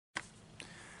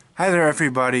Hi there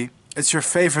everybody, it's your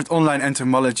favorite online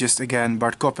entomologist again,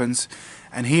 Bart Coppens,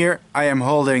 and here I am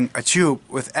holding a tube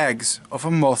with eggs of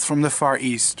a moth from the Far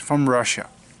East, from Russia.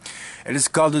 It is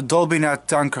called the Dolbina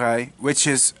tancrei, which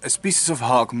is a species of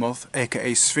hawkmoth,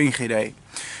 aka Sphingidae,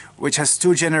 which has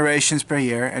 2 generations per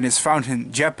year and is found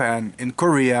in Japan, in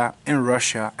Korea, in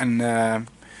Russia and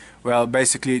well,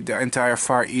 basically the entire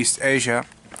Far East Asia.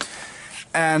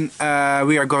 And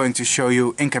we are going to show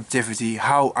you in captivity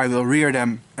how I will rear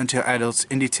them until adults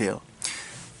in detail.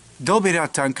 Dolbina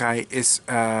tancrei is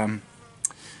a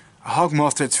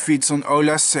hawkmoth that feeds on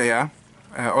Olacea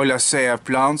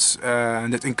plants,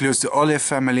 and that includes the olive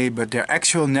family, but their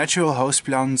actual natural host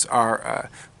plants are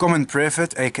common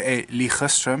privet, aka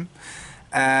ligustrum,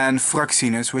 and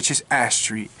fraxinus, which is ash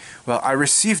tree. Well, I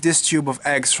received this tube of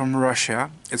eggs from Russia.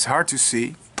 It's hard to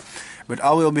see, but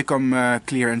all will become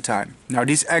clear in time. Now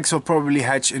these eggs will probably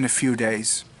hatch in a few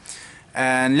days.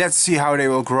 And let's see how they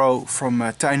will grow from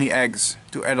tiny eggs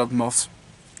to adult moths.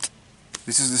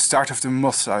 This is the start of the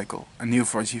moth cycle, a new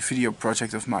video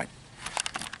project of mine.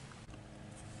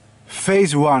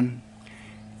 Phase 1.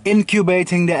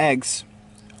 Incubating the eggs.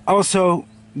 Also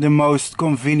the most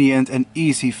convenient and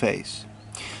easy phase.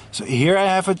 So here I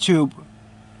have a tube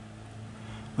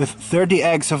with 30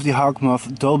 eggs of the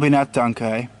hawkmoth Dolbina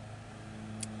tancrei.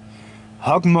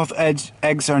 Hawkmoth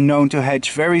eggs are known to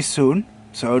hatch very soon,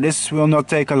 so this will not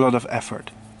take a lot of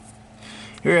effort.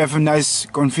 Here I have a nice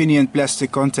convenient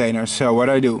plastic container, so what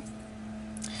I do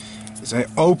is I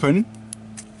open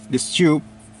this tube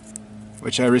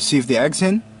which I received the eggs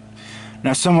in.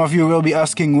 Now some of you will be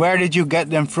asking, where did you get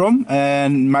them from?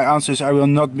 And my answer is I will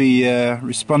not be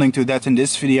responding to that in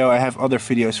this video. I have other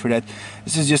videos for that.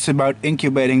 This is just about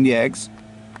incubating the eggs.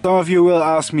 Some of you will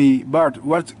ask me, Bart,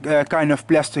 what kind of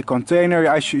plastic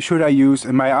container should I use?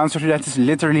 And my answer to that is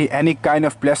literally any kind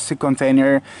of plastic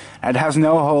container that has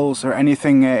no holes or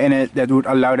anything in it that would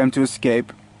allow them to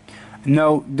escape.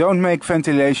 No, don't make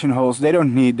ventilation holes, they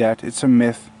don't need that, it's a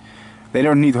myth. They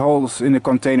don't need holes in the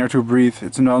container to breathe,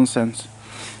 it's nonsense.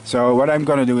 So what I'm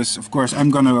gonna do is, of course, I'm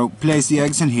gonna place the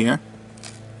eggs in here.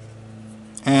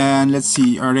 And let's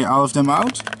see, are they all of them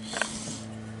out?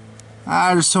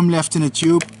 There's some left in the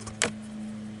tube.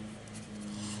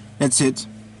 That's it.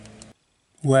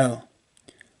 Well,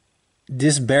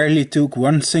 this barely took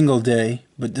one single day,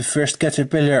 but the first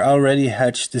caterpillar already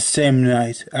hatched the same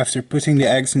night after putting the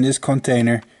eggs in this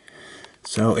container.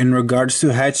 So in regards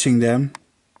to hatching them,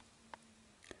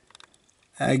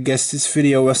 I guess this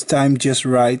video was timed just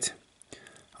right.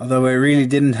 Although I really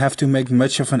didn't have to make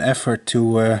much of an effort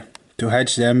to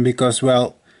hatch them, because,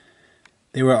 well,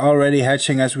 they were already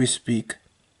hatching as we speak.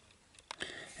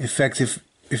 In fact,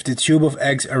 if the tube of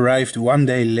eggs arrived one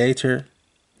day later,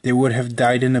 they would have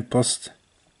died in a post,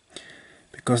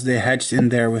 because they hatched in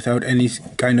there without any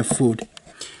kind of food.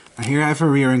 Now here I have a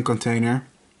rearing container.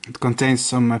 It contains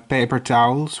some paper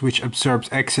towels, which absorbs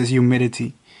excess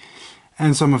humidity,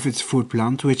 and some of its food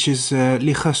plant, which is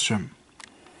ligustrum.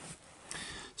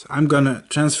 So I'm gonna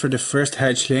transfer the first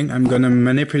hatchling. I'm gonna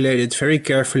manipulate it very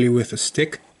carefully with a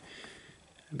stick,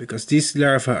 because these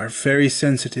larvae are very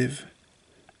sensitive,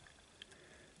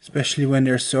 especially when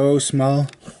they're so small.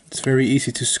 It's very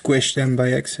easy to squish them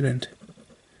by accident.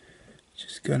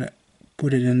 Just gonna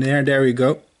put it in there. There we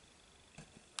go.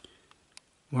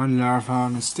 One larva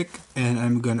on a stick, and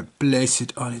I'm gonna place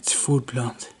it on its food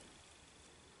plant.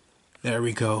 There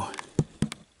we go.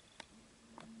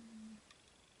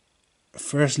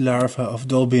 First larva of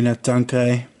Dolbina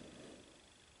tancrei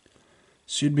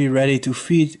should be ready to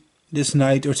feed this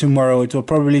night or tomorrow. It will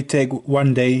probably take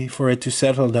one day for it to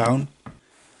settle down.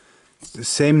 It's the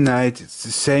same night, it's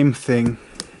the same thing,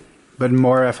 but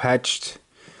more have hatched.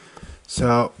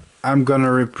 So I'm gonna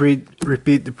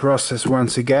repeat the process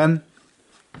once again.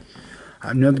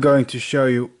 I'm not going to show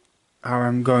you how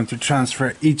I'm going to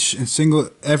transfer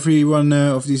every one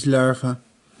of these larvae,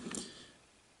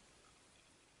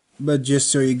 but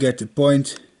just so you get the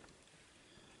point.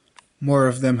 More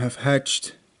of them have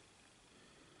hatched.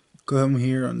 Come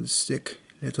here on the stick,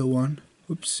 little one.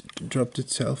 Oops, it dropped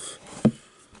itself.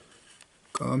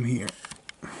 Come here,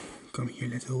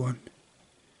 little one.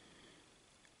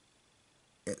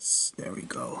 Yes, there we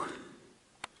go.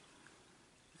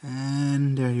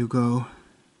 And there you go.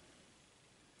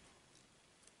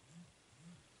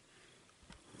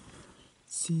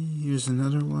 See, here's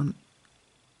another one.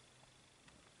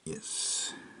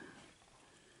 Yes.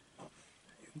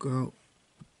 There you go.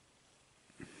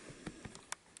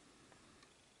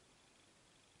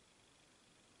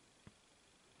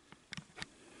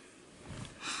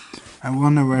 I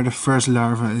wonder where the first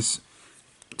larva is.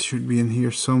 It should be in here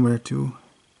somewhere too.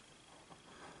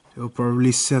 They'll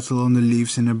probably settle on the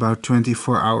leaves in about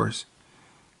 24 hours.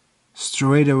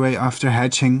 Straight away after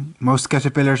hatching, most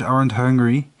caterpillars aren't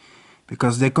hungry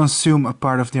because they consume a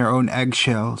part of their own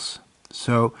eggshells.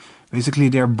 So basically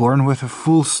they're born with a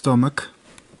full stomach.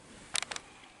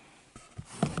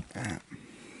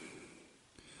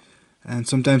 And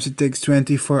sometimes it takes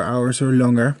 24 hours or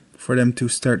longer for them to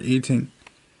start eating.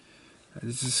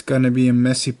 This is gonna be a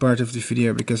messy part of the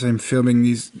video because I'm filming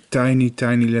these tiny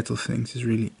little things. It's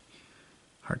really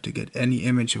hard to get any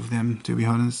image of them, to be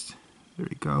honest. There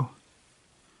we go.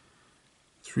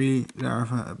 3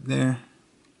 larvae up there.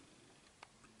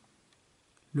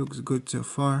 Looks good so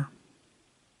far.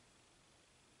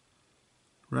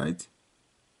 Right?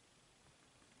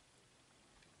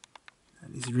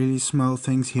 And these really small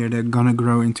things here, they're gonna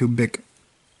grow into big,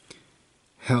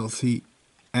 healthy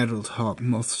adult hawk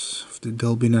moths of the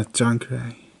Dolbina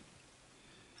tancrei.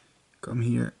 Come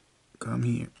here, come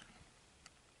here.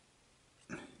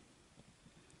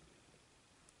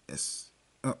 Yes.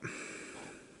 Oh.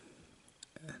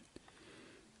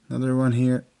 Another one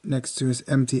here next to his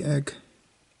empty egg,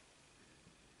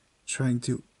 trying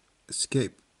to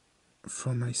escape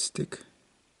from my stick.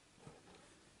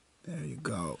 There you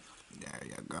go. There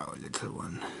you go, little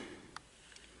one.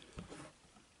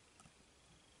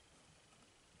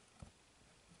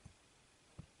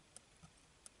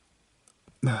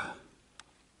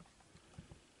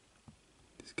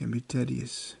 This can be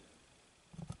tedious.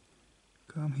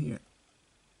 Come here.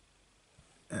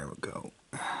 There we go.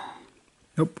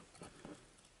 Nope.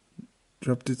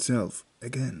 Dropped itself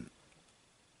again.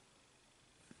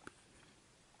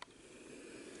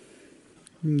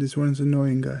 This one's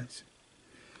annoying, guys.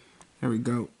 There we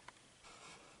go.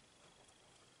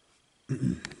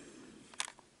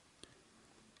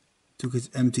 Took his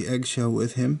empty eggshell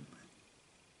with him,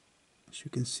 as you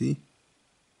can see.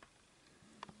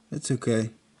 That's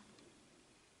okay.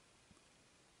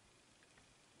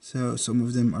 So some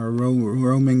of them are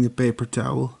roaming the paper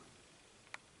towel.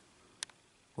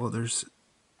 Others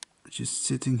just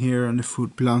sitting here on the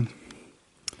food plant.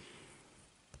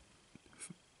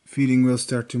 Feeding will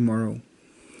start tomorrow,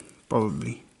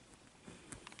 probably.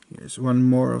 Here's one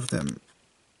more of them,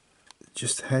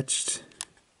 just hatched.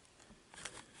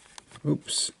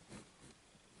 Oops.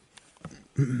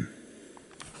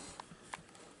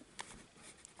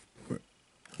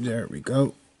 There we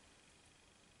go.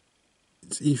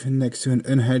 It's even next to an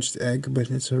unhatched egg, but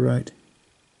it's alright.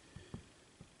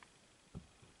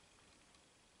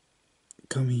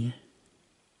 Come here.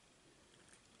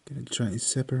 Gonna try and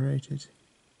separate it.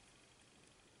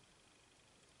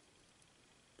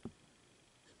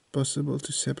 Possible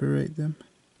to separate them.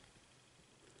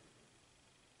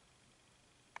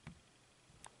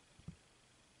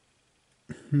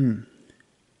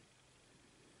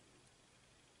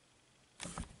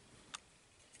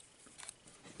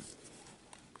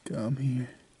 Come here.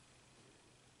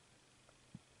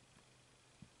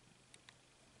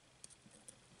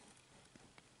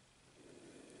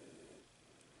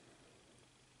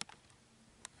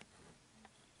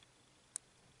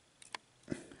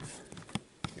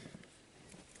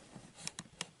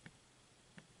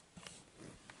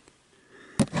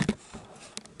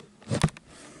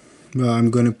 Well,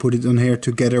 I'm gonna put it on here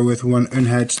together with one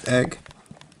unhatched egg,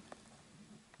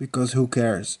 because who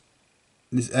cares?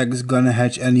 This egg is gonna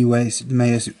hatch anyways, it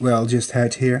may as well just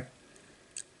hatch here.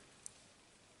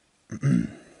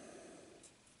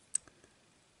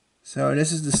 So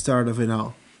this is the start of it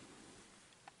all.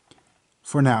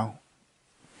 For now.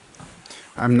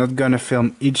 I'm not gonna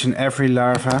film each and every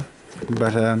larva,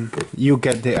 but you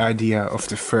get the idea of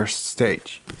the first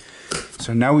stage.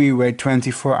 So now we wait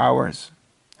 24 hours.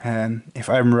 And if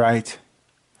I'm right,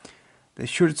 they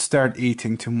should start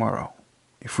eating tomorrow,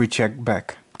 if we check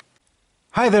back.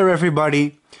 Hi there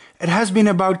everybody! It has been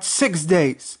about 6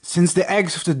 days since the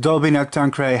eggs of the Dolbina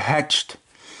tancrei hatched.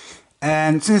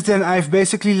 And since then I've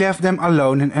basically left them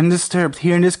alone and undisturbed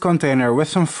here in this container with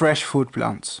some fresh food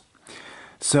plants.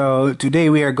 So today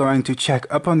we are going to check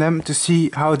up on them to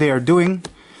see how they are doing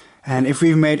and if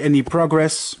we've made any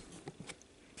progress.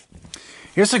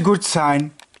 Here's a good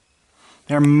sign.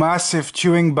 There are massive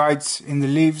chewing bites in the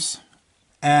leaves,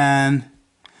 and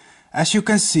as you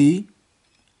can see,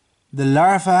 the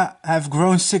larvae have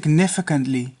grown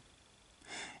significantly.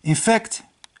 In fact,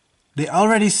 they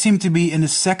already seem to be in the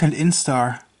second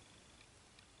instar,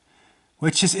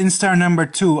 which is instar number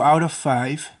 2 out of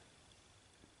 5.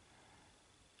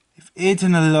 They've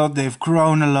eaten a lot, they've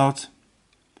grown a lot.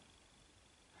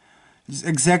 This is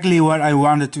exactly what I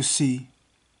wanted to see.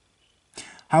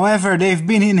 However, they've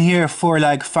been in here for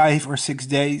like 5 or 6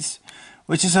 days,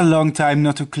 which is a long time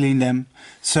not to clean them.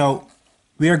 So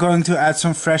We are going to add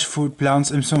some fresh food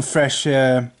plants and some fresh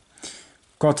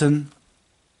cotton.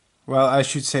 Well, I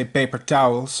should say paper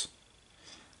towels.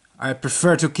 I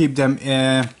prefer to keep them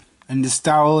in this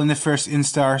towel in the first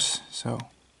instars. So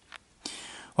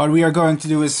what we are going to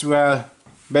do is, well,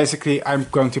 basically I'm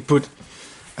going to put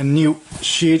a new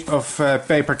sheet of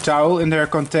paper towel in their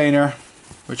container,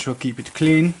 which will keep it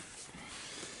clean.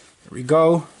 Here we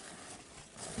go.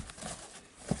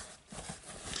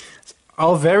 It's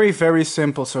all very, very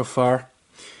simple so far.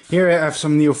 Here I have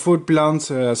some new food plants,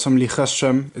 some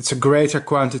ligustrum. It's a greater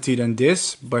quantity than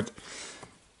this, but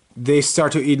they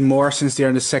start to eat more since they're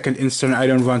in the second instant. I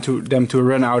don't want them to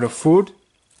run out of food.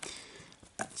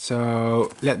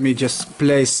 So let me just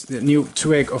place the new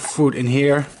twig of food in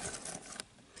here.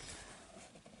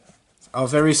 It's all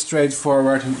very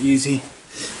straightforward and easy.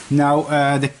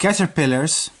 Now the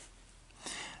caterpillars.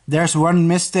 There's one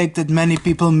mistake that many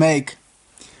people make,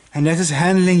 and that is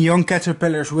handling young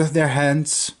caterpillars with their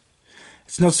hands.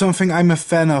 It's not something I'm a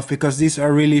fan of, because these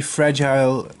are really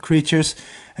fragile creatures,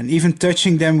 and even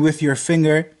touching them with your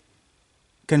finger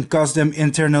can cause them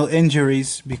internal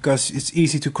injuries because it's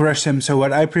easy to crush them. So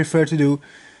what I prefer to do,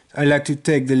 I like to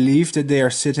take the leaf that they are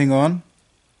sitting on,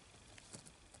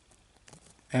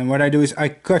 and what I do is I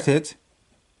cut it.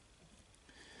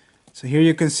 So here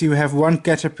you can see we have one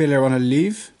caterpillar on a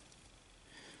leaf.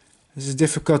 This is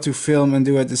difficult to film and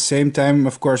do at the same time.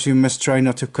 Of course, you must try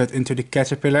not to cut into the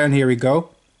caterpillar, and here we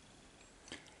go.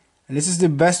 And this is the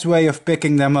best way of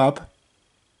picking them up.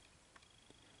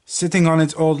 Sitting on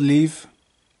its old leaf.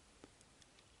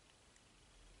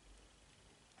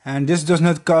 And this does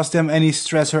not cause them any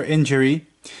stress or injury,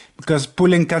 because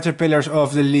pulling caterpillars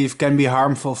off the leaf can be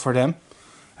harmful for them.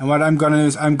 And what I'm gonna do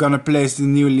is I'm gonna place the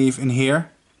new leaf in here.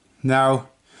 Now,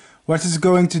 what it's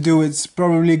going to do, it's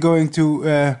probably going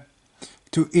to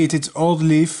eat its old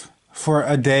leaf for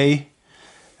a day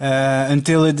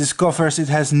until it discovers it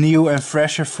has new and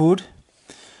fresher food.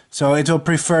 So it will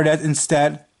prefer that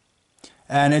instead,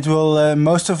 and it will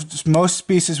most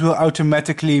species will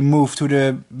automatically move to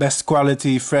the best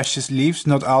quality freshest leaves.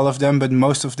 Not all of them, but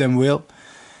most of them will,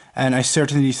 and I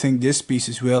certainly think this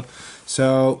species will.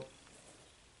 So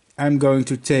I'm going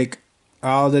to take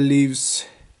all the leaves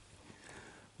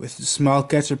with the small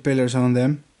caterpillars on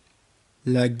them,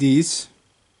 like these.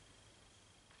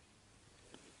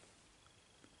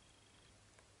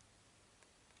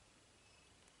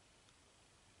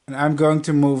 And I'm going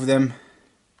to move them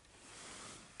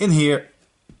in here.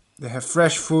 They have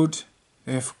fresh food,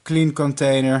 they have a clean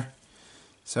container,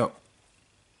 so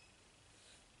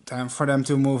time for them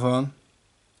to move on.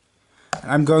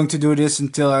 And I'm going to do this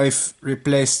until I've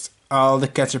replaced all the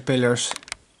caterpillars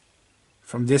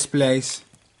from this place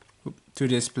to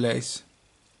this place.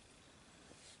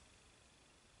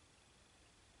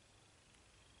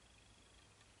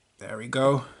 There we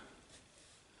go.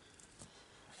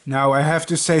 Now I have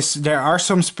to say, there are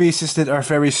some species that are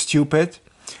very stupid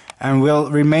and will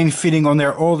remain feeding on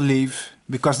their old leaf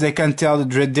because they can tell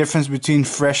the difference between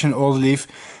fresh and old leaf.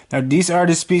 Now these are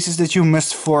the species that you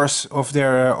must force off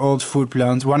their old food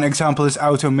plant. One example is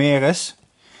automeres.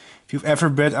 If you've ever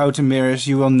bred automeres,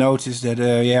 you will notice that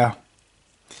yeah,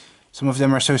 some of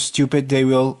them are so stupid they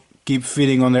will keep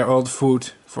feeding on their old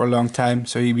food for a long time.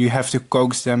 So you have to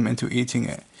coax them into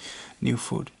eating new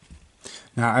food.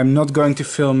 Now I'm not going to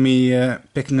film me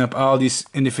picking up all these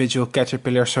individual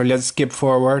caterpillars, so let's skip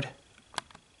forward.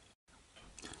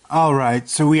 Alright,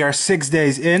 so we are 6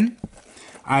 days in.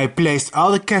 I placed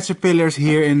all the caterpillars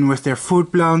here in with their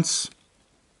food plants.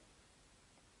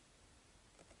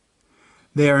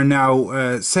 They are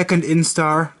now second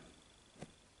instar.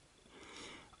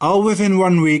 All within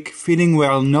 1 week, feeding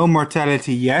well, no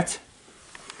mortality yet.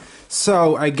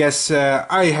 So I guess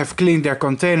I have cleaned their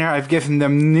container, I've given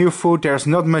them new food, there's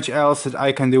not much else that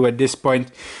I can do at this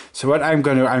point. So what I'm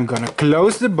gonna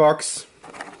close the box.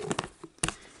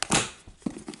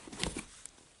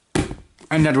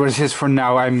 And that was it for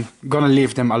now. I'm gonna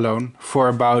leave them alone for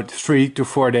about 3 to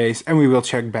 4 days and we will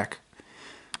check back.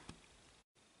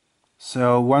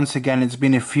 So once again, it's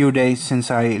been a few days since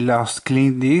I last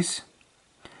cleaned these.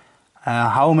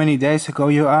 How many days ago,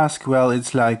 you ask? Well,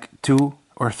 it's like 2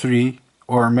 or 3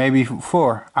 or maybe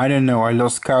 4. I don't know, I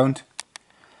lost count.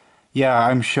 Yeah,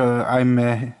 I'm sure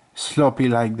I'm sloppy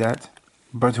like that.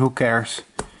 But who cares?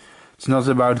 It's not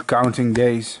about counting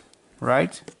days,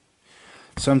 right?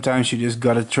 Sometimes you just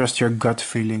gotta trust your gut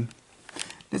feeling.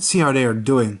 Let's see how they are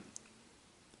doing.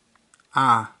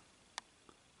 Ah,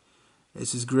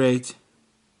 this is great.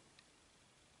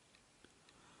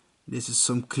 This is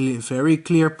some very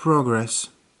clear progress.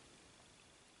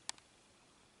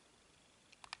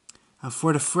 And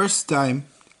for the first time,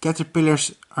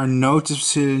 caterpillars are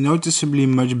noticeably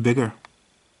much bigger.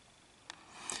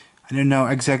 I don't know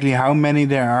exactly how many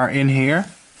there are in here.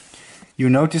 You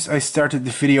notice I started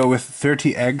the video with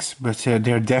 30 eggs, but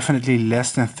they're definitely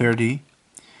less than 30.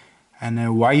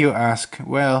 And why, you ask?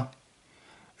 Well,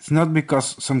 it's not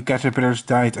because some caterpillars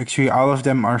died. Actually, all of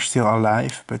them are still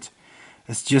alive, but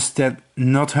it's just that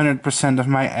not 100% of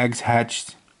my eggs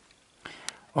hatched.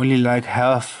 Only like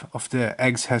half of the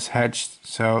eggs has hatched,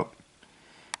 so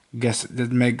I guess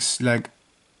that makes like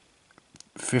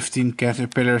 15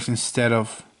 caterpillars instead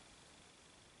of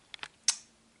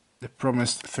the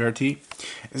promised 30.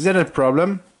 Is that a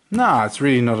problem? No, it's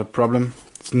really not a problem.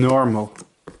 It's normal.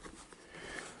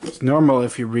 It's normal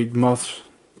if you breed moths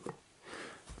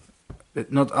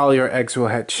that not all your eggs will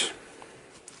hatch.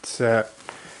 It's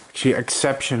actually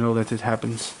exceptional that it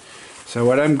happens. So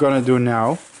what I'm gonna do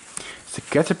now is the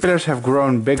caterpillars have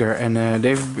grown bigger and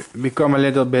they've become a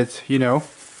little bit, you know,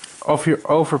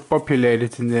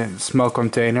 overpopulated in the small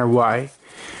container. Why?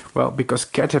 Well, because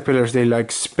caterpillars, they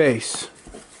like space.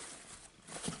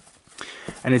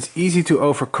 And it's easy to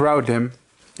overcrowd them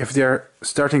if they're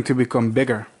starting to become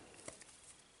bigger.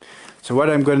 So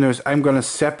what I'm going to do is I'm going to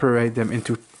separate them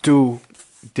into two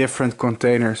different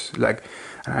containers. Like,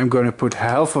 I'm going to put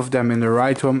half of them in the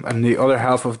right one and the other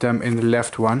half of them in the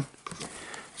left one.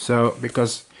 So,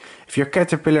 because if your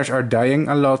caterpillars are dying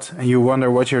a lot and you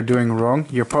wonder what you're doing wrong,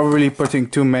 you're probably putting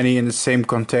too many in the same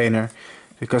container.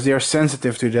 Because they are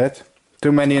sensitive to that.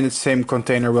 Too many in the same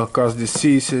container will cause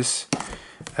diseases.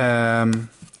 And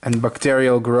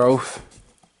bacterial growth.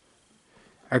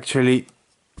 Actually,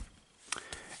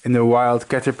 in the wild,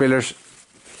 caterpillars,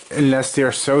 unless they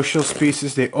are social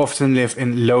species, they often live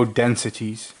in low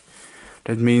densities.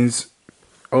 That means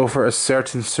over a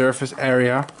certain surface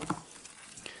area,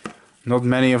 not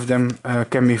many of them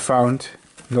can be found.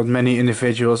 Not many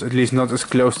individuals, at least not as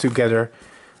close together,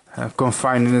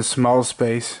 confined in a small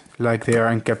space like they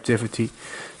are in captivity.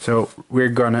 So we're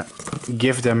gonna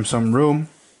give them some room.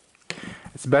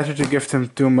 It's better to give them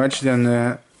too much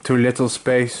than too little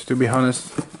space, to be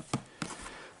honest.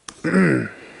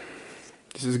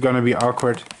 This is gonna be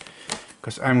awkward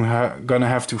because I'm gonna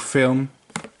have to film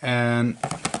and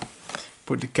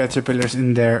put the caterpillars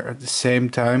in there at the same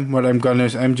time. What I'm gonna do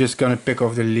is I'm just gonna pick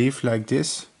off the leaf like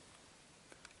this.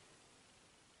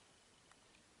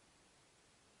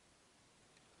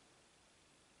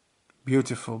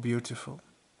 Beautiful, beautiful.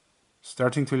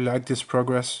 Starting to like this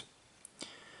progress.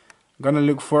 I'm gonna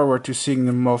look forward to seeing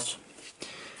the moths.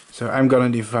 So I'm gonna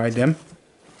divide them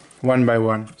one by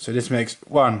one. So this makes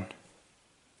 1,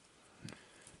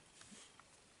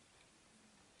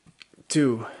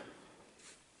 2.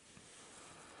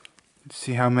 Let's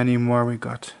see how many more we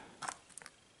got.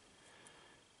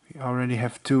 We already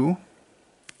have 2.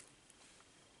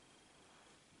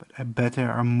 But I bet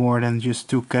there are more than just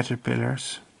 2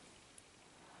 caterpillars.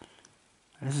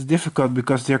 This is difficult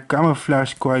because they're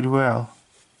camouflaged quite well.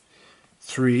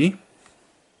 3.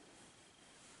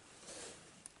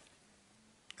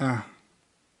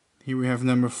 Here we have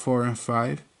number 4 and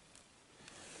 5.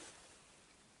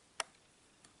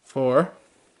 4.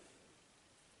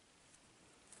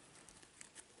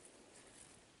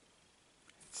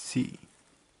 Let's see.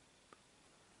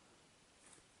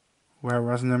 Where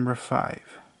was number 5?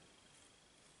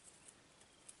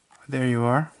 There you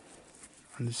are,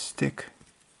 on the stick.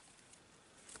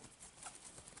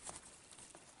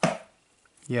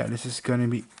 Yeah, this is gonna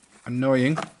be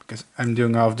annoying because I'm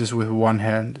doing all of this with one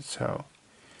hand, so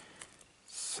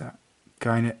it's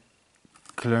kinda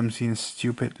clumsy and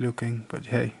stupid looking, but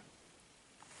hey.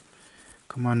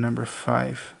 Come on, number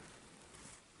 5.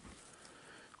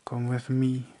 Come with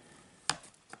me.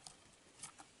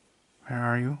 Where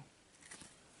are you?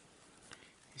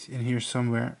 He's in here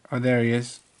somewhere. Oh, there he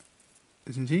is.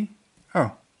 Isn't he?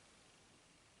 Oh.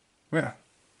 Well.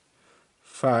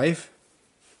 5.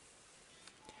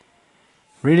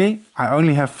 Really? I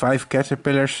only have 5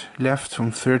 caterpillars left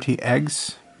from 30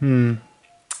 eggs?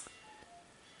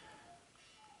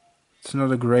 It's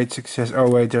not a great success. Oh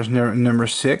wait, there's number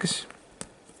 6.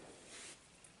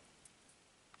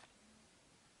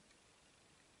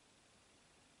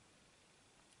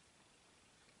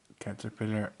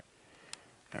 Caterpillar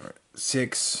number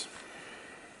 6.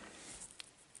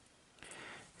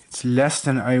 It's less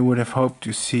than I would have hoped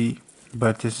to see,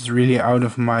 but this is really out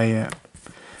of my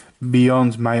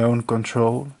beyond my own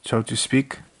control, so to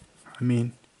speak. I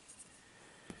mean,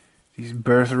 these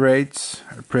birth rates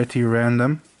are pretty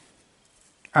random.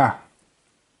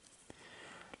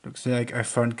 Looks like I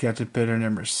found caterpillar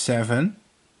number 7.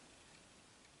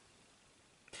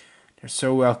 They're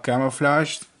so well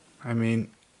camouflaged. I mean,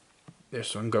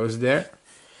 this one goes there.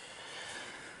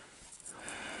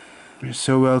 They're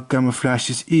so well camouflaged,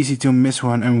 it's easy to miss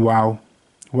one. And wow,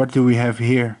 what do we have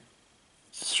here?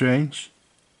 Strange.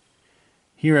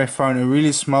 Here I found a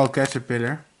really small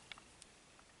caterpillar.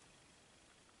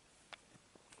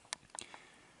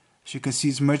 As you can see,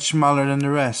 it's much smaller than the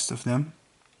rest of them.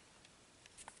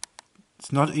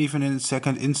 It's not even in its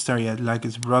second instar yet, like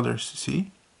its brothers,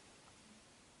 see?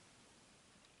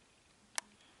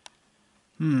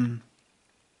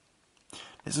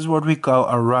 This is what we call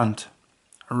a runt.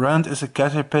 A runt is a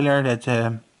caterpillar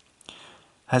that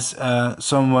has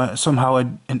somehow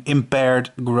an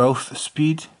impaired growth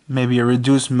speed, maybe a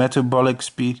reduced metabolic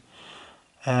speed,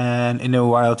 and in the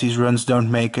wild these runts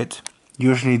don't make it.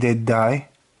 Usually they die.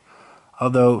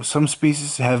 Although some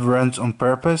species have runts on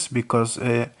purpose because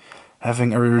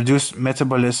having a reduced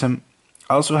metabolism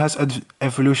also has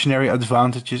evolutionary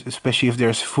advantages, especially if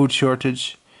there's food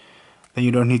shortage. Then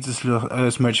you don't need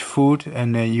as much food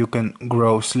and you can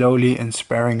grow slowly and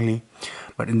sparingly.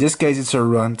 But in this case it's a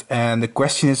runt, and the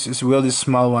question is will this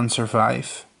small one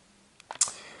survive?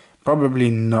 Probably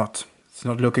not. It's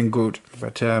not looking good,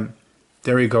 but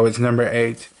there we go, it's number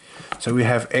 8. So we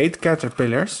have 8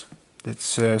 caterpillars.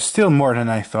 That's still more than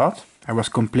I thought. I was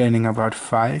complaining about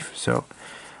 5, so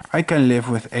I can live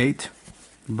with 8.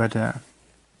 But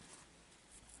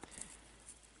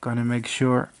gonna make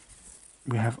sure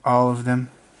we have all of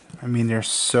them. I mean, they're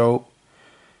so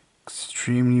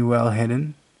extremely well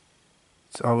hidden.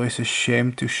 It's always a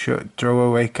shame to throw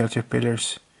away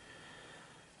caterpillars.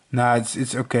 Nah,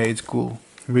 it's okay, it's cool.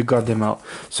 We got them all.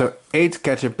 So 8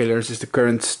 caterpillars is the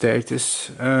current status.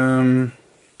 I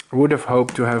would have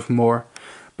hoped to have more,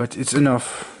 but it's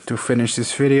enough to finish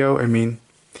this video. I mean,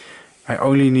 I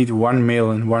only need 1 male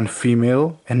and 1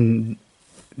 female, and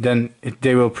then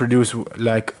they will produce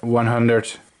like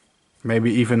 100,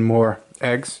 maybe even more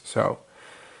eggs. So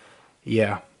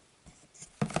yeah,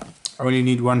 I only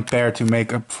need 1 pair to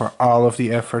make up for all of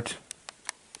the effort.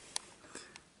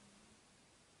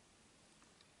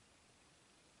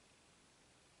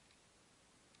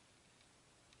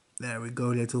 There we go,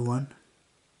 little one.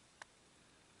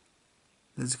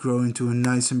 Let's grow into a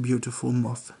nice and beautiful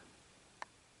moth.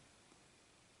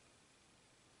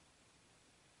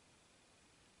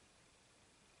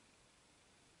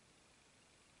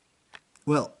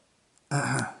 Well,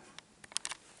 time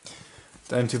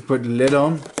to put the lid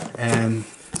on and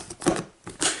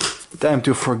time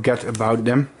to forget about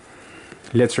them,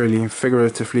 literally and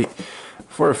figuratively,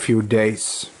 for a few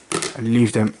days and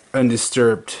leave them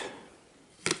undisturbed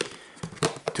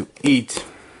to eat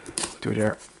to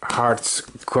their heart's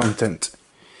content.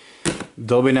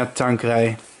 Dolbina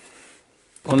tancrei,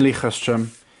 only gastrum.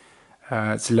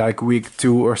 It's like week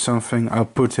 2 or something. I'll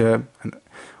put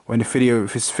when the video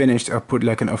is finished, I'll put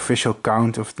like an official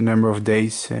count of the number of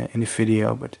days in the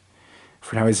video. But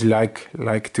for now, it's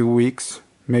like 2 weeks,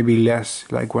 maybe less,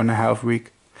 like 1.5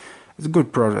 weeks. It's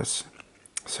good progress.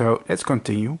 So let's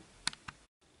continue.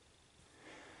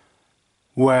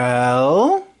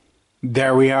 Well,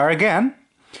 there we are again.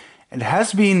 It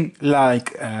has been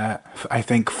like, I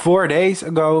think 4 days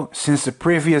ago since the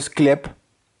previous clip.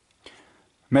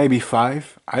 Maybe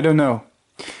 5, I don't know.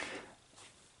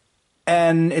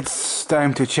 And it's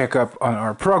time to check up on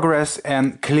our progress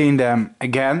and clean them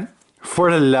again.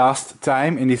 For the last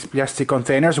time in these plastic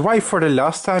containers. Why for the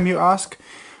last time, you ask?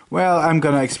 Well, I'm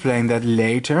gonna explain that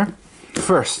later.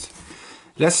 First,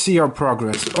 let's see our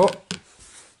progress. Oh,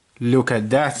 look at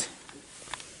that.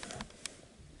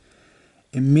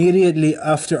 Immediately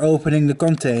after opening the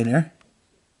container,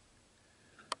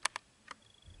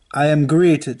 I am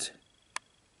greeted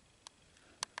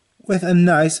with a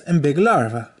nice and big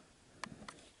larva.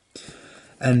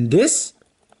 And this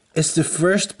is the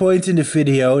first point in the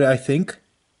video, I think,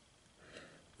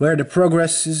 where the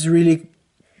progress is really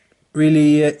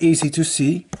easy to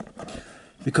see.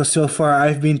 Because so far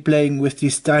I've been playing with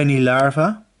these tiny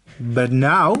larvae, but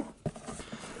now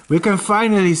we can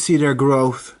finally see their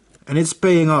growth. And it's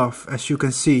paying off, as you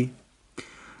can see.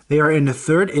 They are in the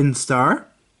 3rd instar.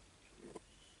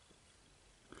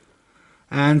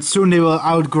 And soon they will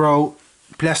outgrow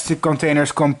plastic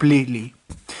containers completely.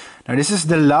 Now this is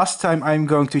the last time I'm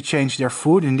going to change their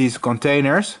food in these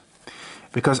containers.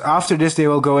 Because after this they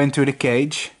will go into the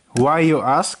cage. Why, you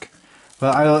ask?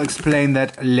 Well, I will explain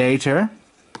that later.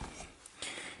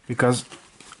 Because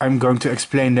I'm going to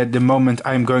explain that the moment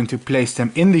I'm going to place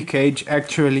them in the cage,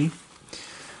 actually.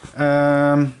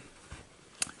 In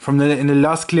the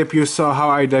last clip you saw how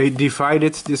I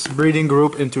divided this breeding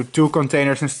group into 2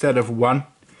 containers instead of 1,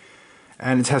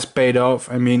 and it has paid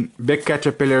off. I mean, big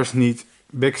caterpillars need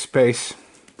big space.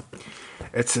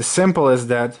 It's as simple as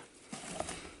that.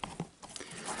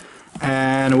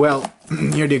 And well,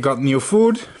 here they got new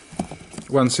food.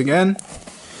 Once again,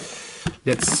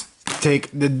 let's take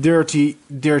the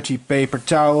dirty paper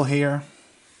towel here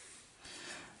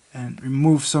and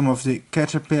remove some of the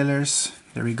caterpillars.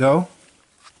 There we go.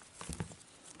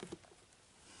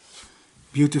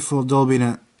 Beautiful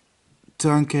Dolbina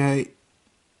tancrei.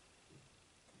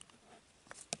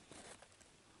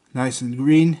 Nice and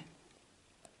green.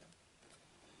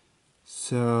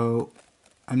 So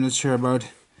I'm not sure about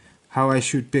how I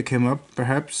should pick him up,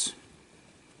 perhaps.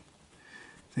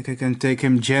 I think I can take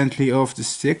him gently off the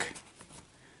stick.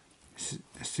 This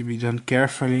has to be done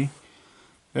carefully.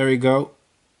 There we go.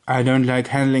 I don't like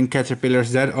handling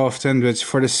caterpillars that often, but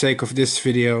for the sake of this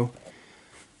video.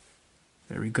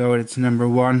 There we go, it's number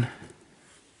 1.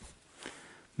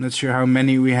 Not sure how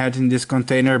many we had in this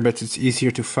container, but it's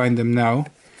easier to find them now.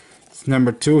 It's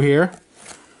number 2 here.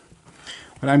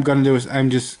 What I'm gonna do is I'm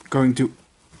just going to...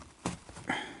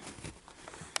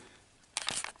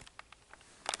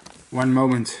 One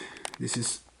moment. This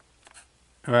is...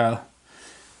 Well...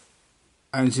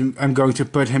 I'm going to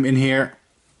put him in here,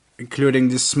 including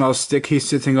this small stick he's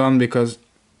sitting on, because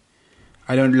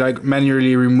I don't like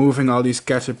manually removing all these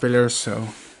caterpillars, so...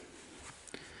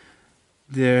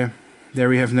 There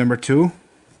we have number 2.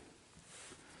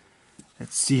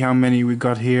 Let's see how many we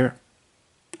got here.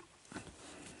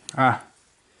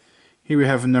 Here we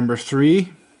have a number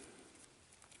 3.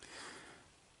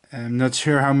 I'm not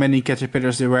sure how many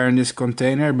caterpillars there were in this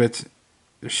container, but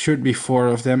there should be 4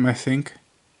 of them, I think.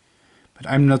 But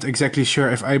I'm not exactly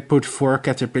sure if I put 4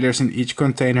 caterpillars in each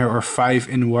container or 5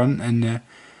 in one and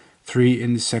 3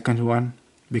 in the second one,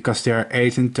 because there are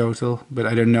 8 in total, but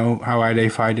I don't know how I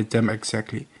divided them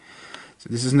exactly. So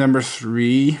this is number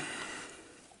 3.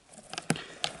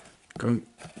 Going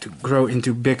to grow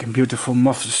into big and beautiful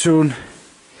moths soon.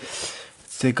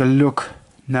 Let's take a look.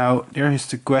 Now there is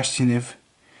the question, is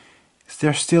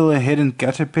there still a hidden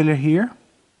caterpillar here?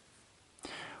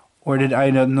 Or did I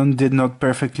not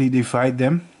perfectly divide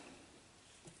them?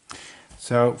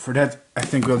 So for that I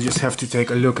think we'll just have to take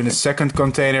a look in the second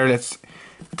container. Let's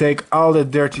take all the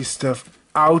dirty stuff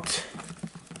out.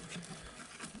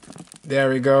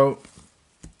 There we go.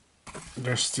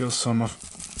 There's still some of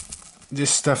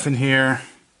this stuff in here.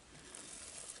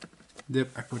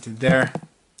 Dip, I put it there.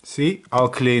 See, all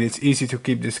clean. It's easy to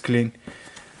keep this clean.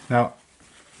 Now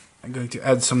I'm going to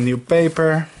add some new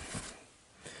paper,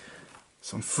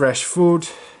 some fresh food.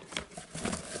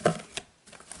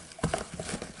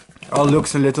 All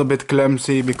looks a little bit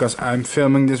clumsy because I'm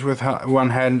filming this with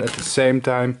one hand at the same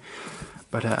time,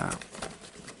 but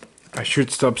I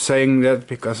should stop saying that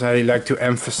because I like to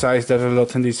emphasize that a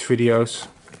lot in these videos.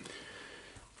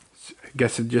 I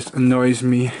guess it just annoys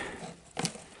me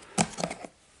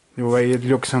the way it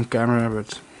looks on camera,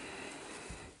 but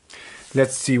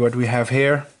let's see what we have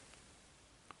here.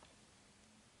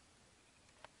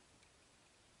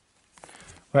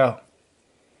 Well,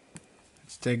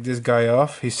 let's take this guy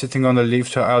off. He's sitting on the leaf,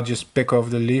 so I'll just pick off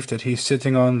the leaf that he's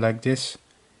sitting on like this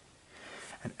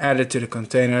and add it to the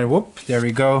container. Whoop, there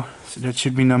we go. So that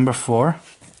should be number 4.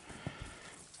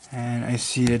 And I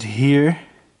see that here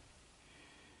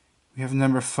we have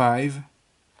number 5.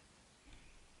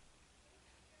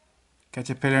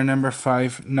 Caterpillar number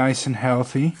 5, nice and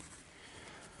healthy.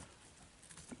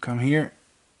 Come here.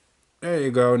 There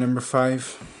you go, number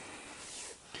 5.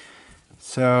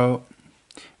 So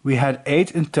we had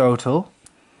 8 in total.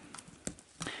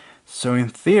 So in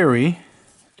theory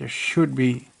there should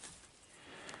be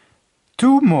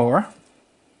 2 more.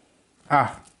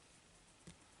 There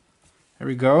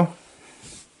we go.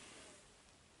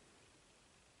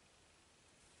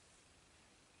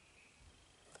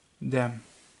 Them.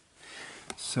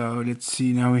 So let's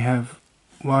see, now we have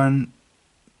 1,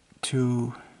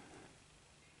 2,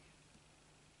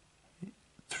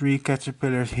 3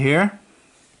 caterpillars here.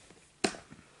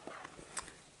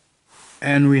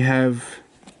 And we have,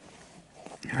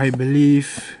 I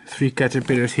believe, 3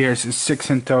 caterpillars here, so 6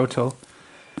 in total.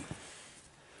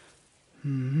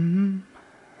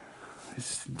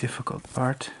 This is the difficult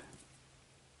part.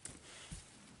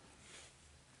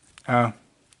 Oh,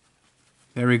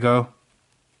 there we go.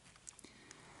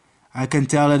 I can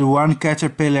tell that 1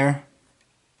 caterpillar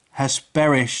has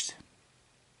perished.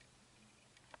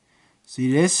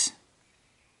 See this?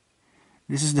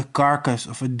 This is the carcass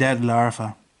of a dead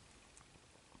larva.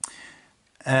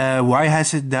 Why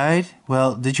has it died?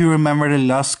 Well, did you remember the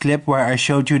last clip where I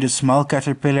showed you the small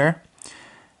caterpillar?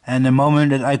 And the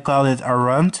moment that I called it a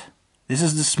runt? This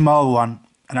is the small one.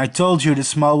 And I told you the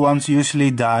small ones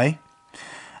usually die.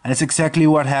 And it's exactly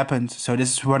what happened. So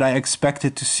this is what I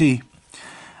expected to see.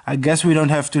 I guess we don't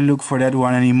have to look for that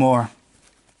one anymore.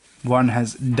 One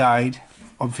has died,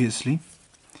 obviously.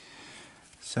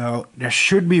 So there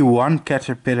should be one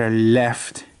caterpillar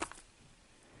left,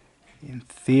 in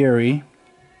theory.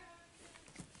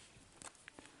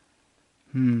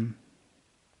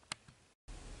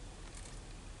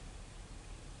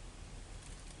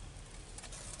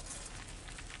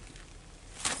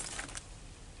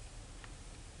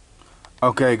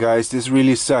 Okay guys, this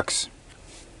really sucks.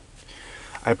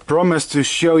 I promised to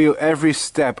show you every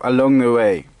step along the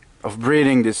way of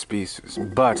breeding this species,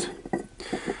 but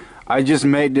I just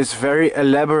made this very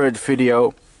elaborate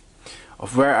video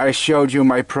of where I showed you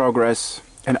my progress,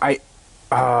 and I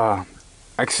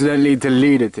accidentally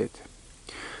deleted it.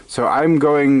 So I'm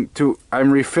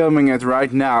refilming it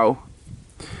right now,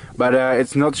 but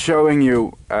it's not showing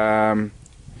you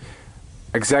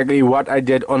exactly what I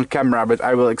did on camera, but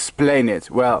I will explain it.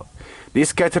 Well,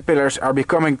 these caterpillars are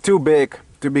becoming too big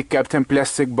to be kept in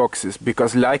plastic boxes,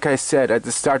 because like I said at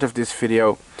the start of this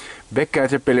video, big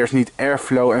caterpillars need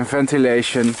airflow and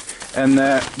ventilation, and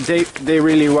they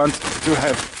really want to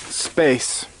have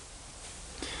space.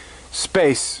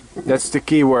 Space, that's the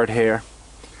key word here.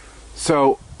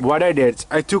 So what I did,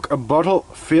 I took a bottle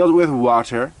filled with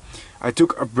water, I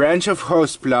took a branch of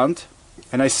host plant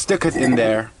and I stuck it in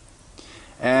there.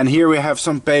 And here we have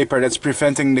some paper that's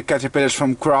preventing the caterpillars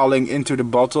from crawling into the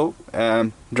bottle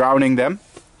and drowning them.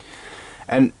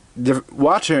 And the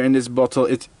water in this bottle,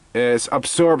 it is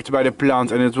absorbed by the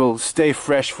plant and it will stay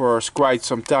fresh for quite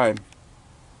some time.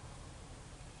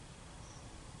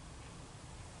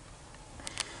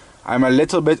 I'm a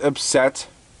little bit upset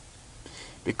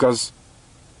because,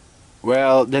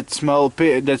 well, that small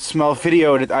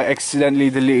video that I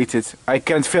accidentally deleted, I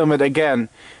can't film it again,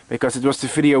 because it was the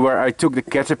video where I took the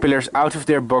caterpillars out of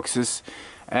their boxes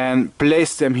and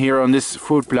placed them here on this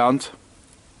food plant.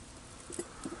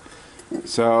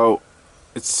 So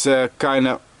it's kind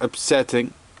of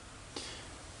upsetting,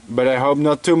 but I hope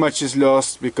not too much is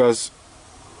lost, because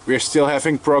we're still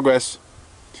having progress.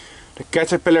 The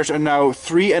caterpillars are now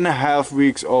 3.5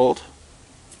 weeks old.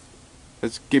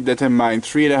 Let's keep that in mind,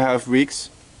 3.5 weeks.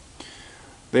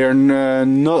 They are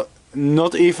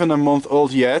not even a month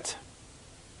old yet.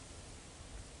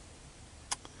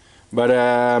 But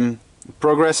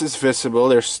progress is visible.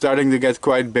 They're starting to get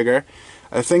quite bigger.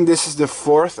 I think this is the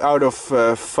 4th out of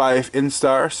 5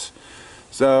 instars.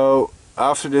 So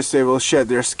after this they will shed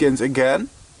their skins again,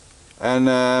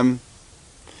 and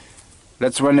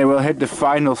that's when they will hit the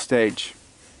final stage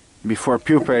before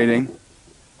pupating.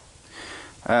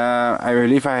 I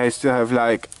believe I still have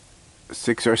like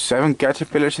 6 or 7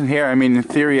 caterpillars in here. I mean, in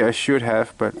theory I should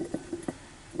have, but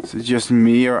is it just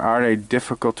me, or are they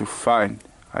difficult to find?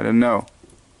 I don't know.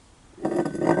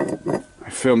 I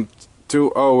filmed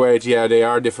 2. Oh wait, yeah, they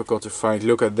are difficult to find.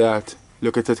 Look at that.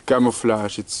 Look at that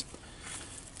camouflage. It's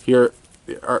here.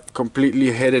 They are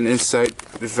completely hidden inside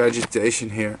the vegetation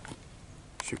here,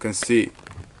 as you can see.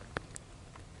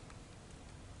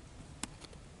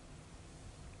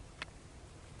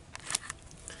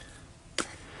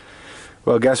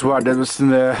 Well, guess what? That was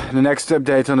the next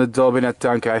update on the Dolbina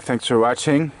tancrei. Thanks for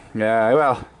watching. Yeah,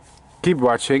 well, keep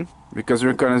watching, because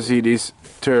we're gonna see these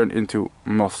turn into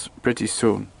moths pretty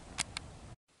soon.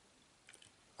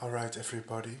 Alright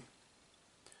everybody,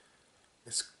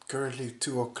 it's currently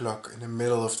 2 o'clock in the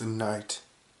middle of the night,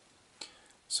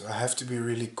 so I have to be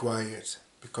really quiet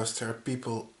because there are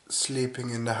people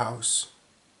sleeping in the house,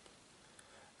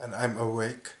 and I'm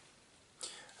awake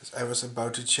as I was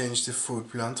about to change the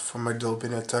food plant for my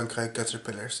Dolbina tancrei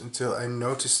caterpillars until I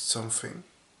noticed something.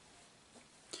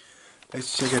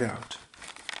 Let's check it out.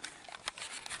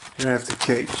 Here I have the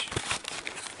cage,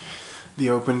 the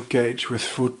open cage with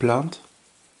food plant.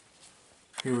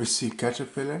 Here we see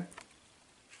caterpillar.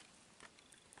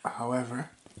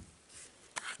 However,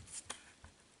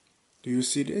 do you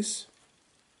see this?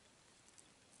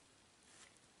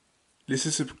 This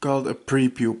is called a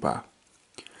pre-pupa.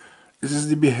 This is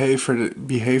the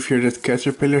behavior that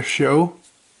caterpillars show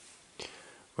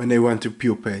when they want to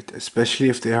pupate, especially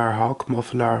if they are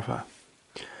hawkmoth larvae.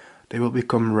 They will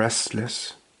become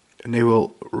restless and they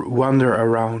will wander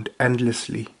around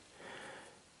endlessly.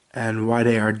 And why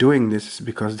they are doing this is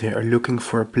because they are looking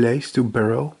for a place to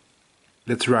burrow.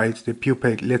 That's right, they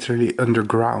pupate literally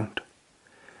underground.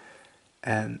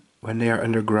 And when they are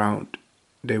underground,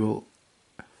 they will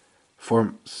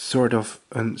form sort of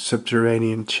a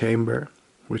subterranean chamber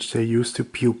which they use to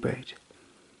pupate.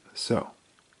 So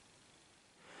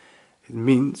it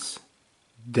means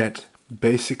that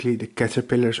basically the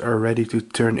caterpillars are ready to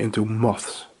turn into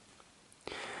moths.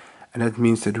 And that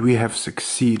means that we have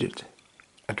succeeded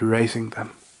at raising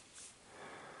them.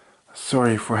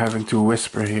 Sorry for having to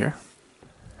whisper here.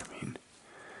 Let me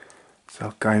It's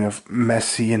all kind of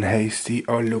messy and hasty.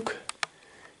 Oh look,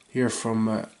 here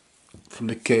from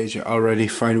the cage I already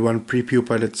find one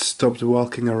prepupa that stopped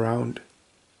walking around.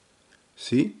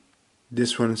 See?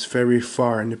 This one is very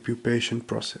far in the pupation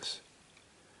process.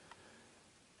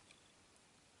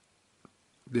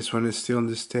 This one is still on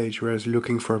the stage where it's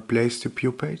looking for a place to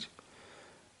pupate.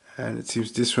 And it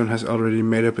seems this one has already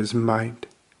made up its mind.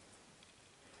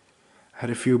 I had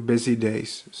a few busy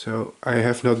days, so I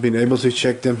have not been able to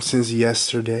check them since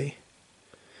yesterday.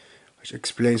 Which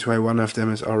explains why one of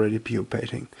them is already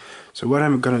pupating. So what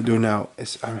I'm gonna do now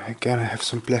is I'm gonna have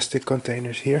some plastic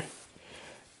containers here.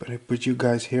 But I put you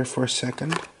guys here for a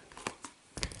second.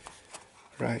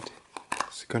 Right.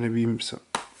 It's gonna be some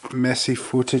messy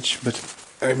footage, but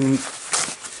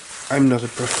I'm not a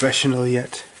professional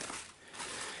yet.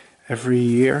 Every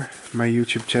year my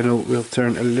YouTube channel will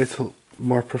turn a little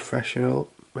more professional,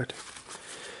 but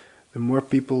the more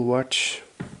people watch,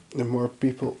 the more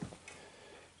people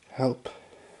help,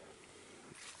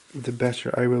 the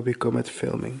better I will become at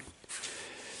filming.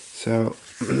 So,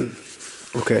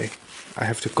 okay, I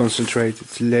have to concentrate,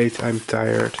 it's late, I'm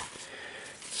tired.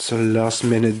 It's a last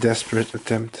minute desperate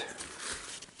attempt.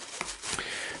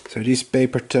 So these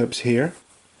paper tubs here,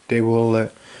 they will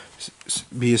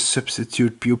be a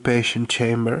substitute pupation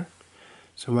chamber.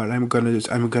 So what I'm gonna do is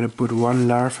I'm gonna put one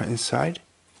larva inside,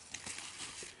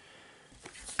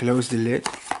 close the lid,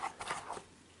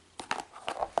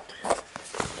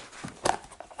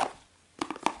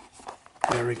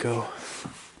 there we go.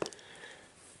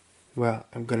 Well,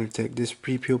 I'm gonna take this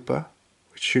prepupa,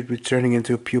 which should be turning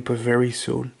into a pupa very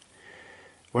soon.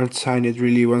 One sign it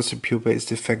really wants a pupa is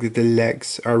the fact that the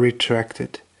legs are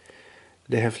retracted.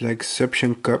 They have like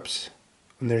suction cups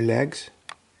on their legs,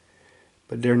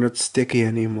 but they're not sticky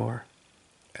anymore.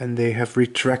 And they have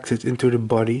retracted into the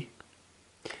body.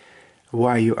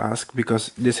 Why, you ask?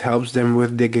 Because this helps them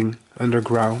with digging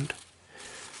underground.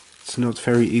 It's not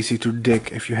very easy to dig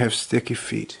if you have sticky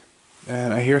feet.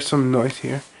 And I hear some noise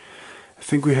here. I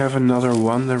think we have another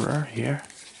wanderer here.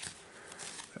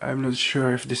 I'm not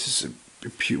sure if this is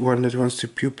one that wants to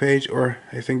pupate, or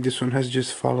I think this one has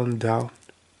just fallen down.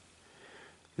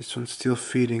 This one's still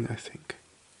feeding, I think.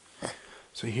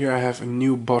 So here I have a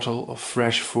new bottle of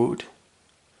fresh food.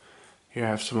 Here I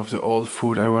have some of the old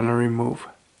food I want to remove.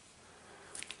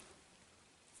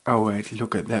 Oh wait,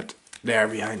 look at that. There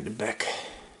behind the back.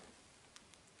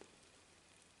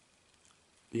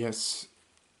 Yes,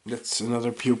 that's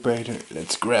another pupator.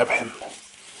 Let's grab him.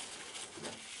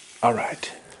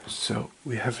 Alright, so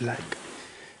we have like,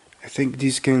 I think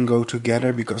these can go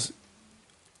together because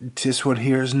this one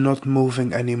here is not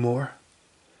moving anymore.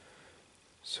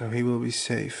 So he will be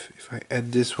safe if I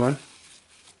add this one.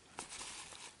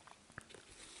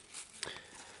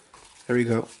 There we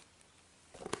go.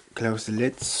 Close the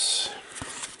lids.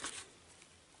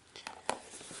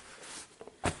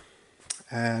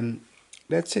 And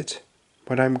that's it.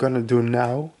 What I'm gonna do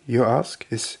now, you ask,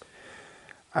 is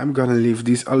I'm gonna leave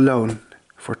these alone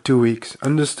for 2 weeks,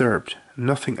 undisturbed,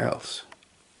 nothing else.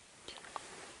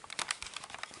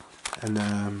 And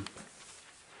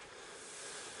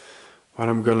what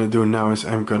I'm gonna do now is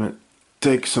I'm gonna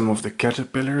take some of the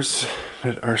caterpillars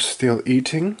that are still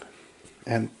eating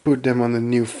and put them on the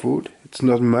new food. It's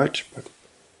not much, but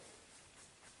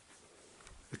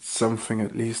it's something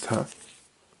at least, huh?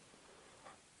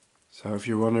 So if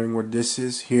you're wondering what this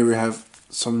is, here we have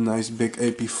some nice big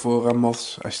Lepidoptera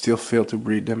moths. I still fail to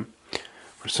breed them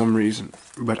for some reason,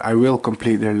 but I will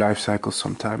complete their life cycle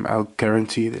sometime, I'll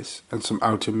guarantee this. And some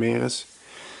automeres.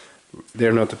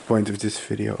 They're not the point of this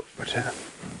video, but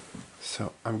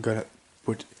so I'm gonna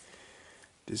put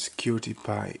this cutie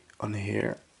pie on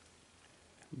here.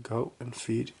 Go and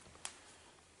feed.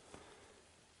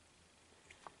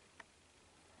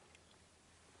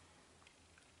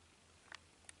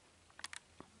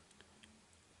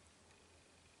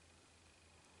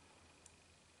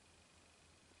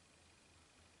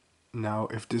 Now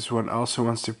if this one also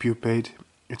wants to pupate,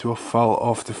 it will fall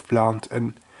off the plant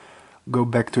and go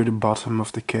back to the bottom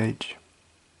of the cage.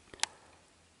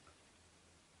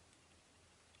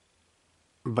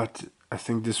 But I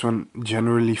think this one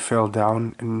generally fell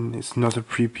down and it's not a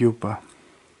prepupa.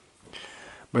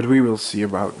 But we will see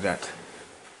about that.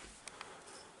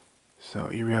 So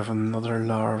here we have another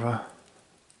larva.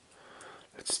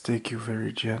 Let's take you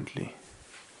very gently.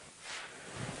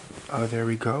 Oh, there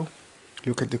we go.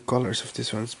 Look at the colors of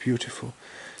this one, it's beautiful.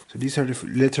 So these are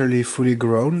literally fully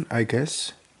grown, I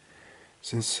guess.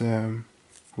 Since,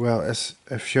 well, as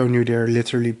I've shown you, they're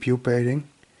literally pupating.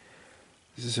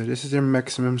 This is their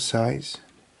maximum size.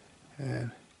 And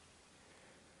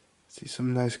see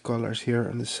some nice colors here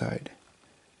on the side.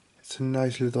 It's a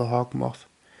nice little hawkmoth.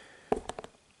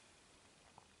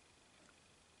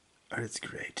 Oh, that's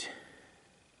great.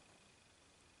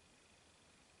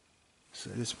 So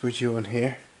let's put you on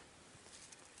here.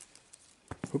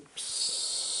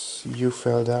 Oops, you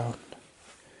fell down.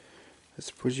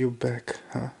 Let's put you back,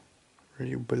 huh? Where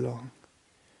you belong.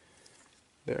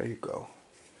 There you go.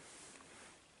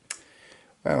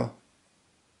 Well,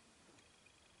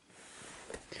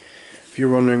 if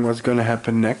you're wondering what's gonna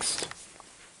happen next,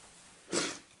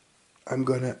 I'm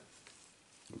gonna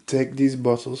take these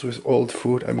bottles with old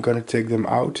food, I'm gonna take them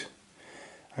out.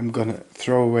 I'm gonna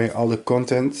throw away all the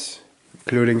contents,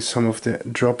 including some of the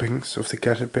droppings of the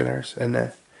caterpillars,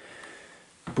 and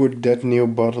put that new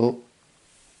bottle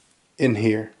in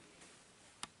here.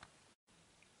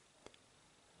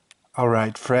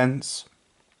 Alright friends,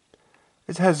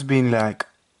 it has been like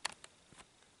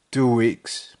 2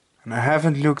 weeks and I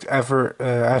haven't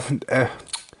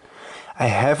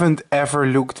ever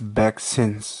looked back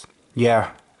since.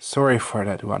 Yeah, sorry for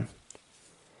that one.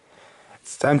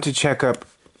 It's time to check up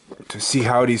to see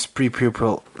how these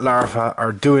prepupal larvae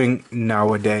are doing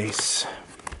nowadays.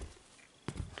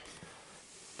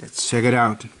 Let's check it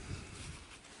out.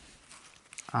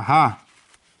 Aha!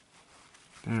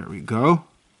 There we go.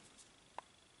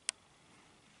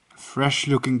 Fresh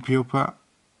looking pupa.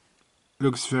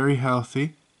 Looks very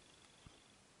healthy.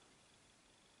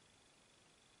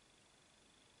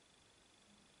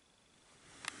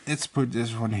 Let's put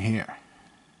this one here.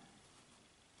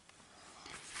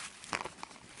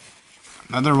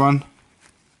 Another one.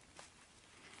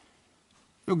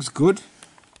 Looks good.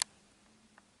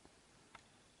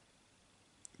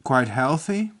 Quite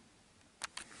healthy.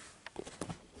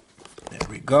 There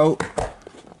we go.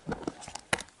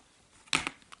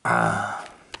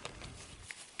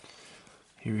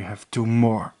 Here we have 2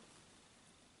 more.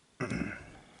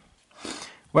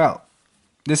 Well,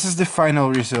 this is the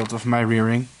final result of my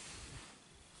rearing.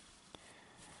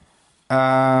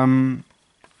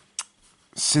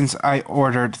 Since I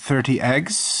ordered 30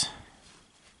 eggs,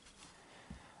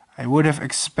 I would have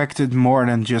expected more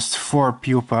than just 4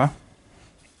 pupa.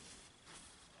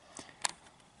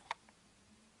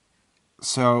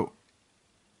 So,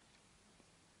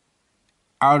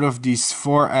 out of these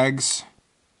 4 eggs,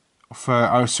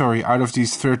 out of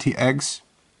these 30 eggs,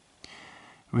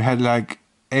 we had like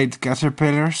 8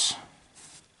 caterpillars,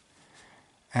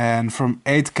 and from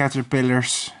 8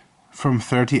 caterpillars from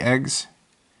 30 eggs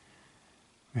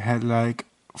we had like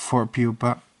 4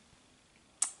 pupa.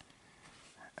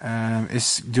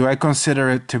 Do I consider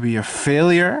it to be a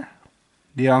failure?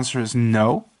 The answer is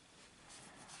no.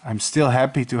 I'm still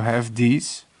happy to have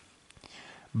these,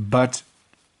 but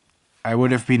I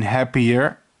would have been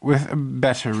happier with a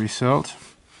better result.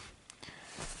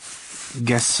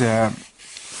 Guess I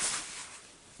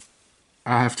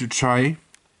have to try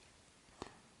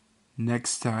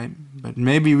next time, but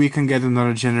maybe we can get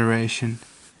another generation.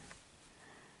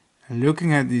 And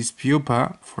looking at these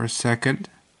pupa for a second,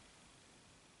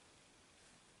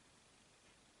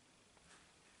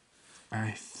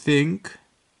 I think,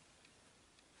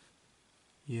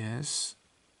 yes,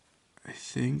 I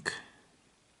think,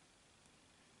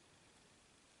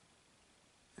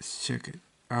 let's check it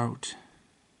out.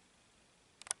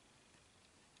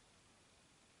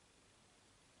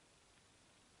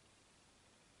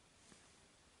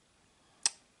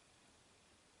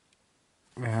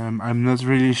 I'm not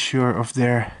really sure of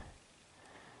their,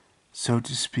 so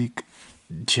to speak,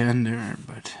 gender,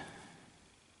 but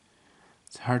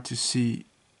it's hard to see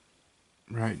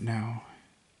right now.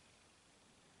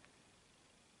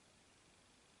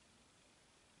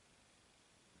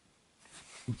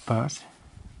 But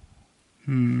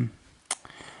I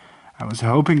was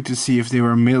hoping to see if they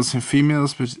were males and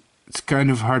females, but it's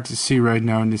kind of hard to see right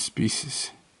now in this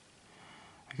species.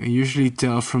 I can usually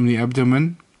tell from the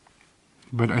abdomen,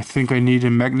 but I think I need a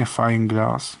magnifying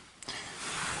glass.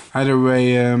 Either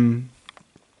way,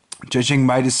 judging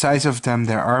by the size of them,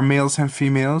 there are males and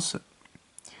females.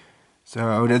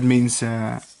 So that means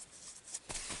I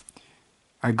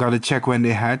gotta check when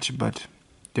they hatch, but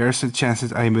there's a chance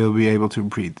that I will be able to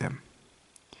breed them.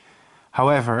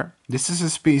 However, this is a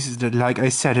species that, like I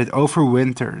said, it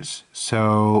overwinters.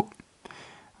 So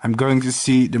I'm going to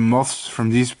see the moths from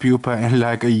these pupa in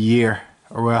like a year,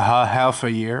 or half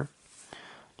a year.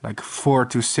 Like 4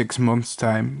 to 6 months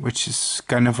time, which is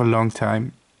kind of a long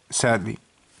time, sadly.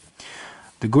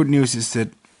 The good news is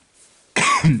that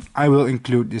I will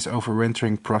include this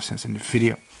overwintering process in the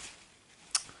video.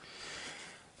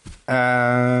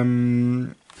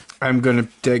 I'm gonna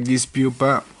take these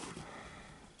pupa,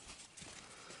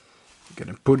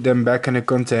 gonna put them back in a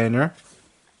container,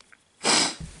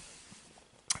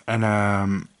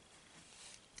 And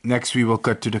next we will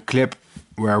cut to the clip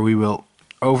where we will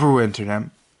overwinter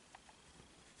them.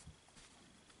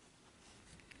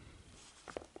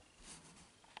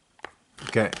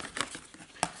 Okay,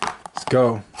 let's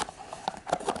go.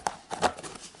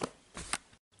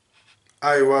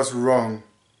 I was wrong.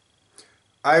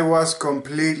 I was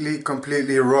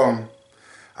completely wrong.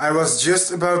 I was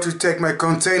just about to take my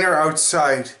container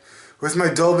outside with my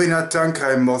Dolbina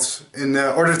tancrei moths in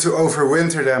order to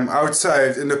overwinter them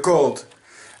outside in the cold.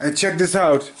 And check this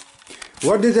out.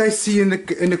 What did I see in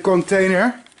the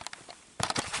container?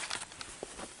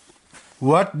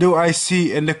 What do I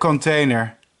see in the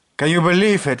container? Can you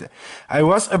believe it? I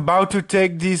was about to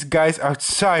take these guys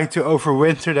outside to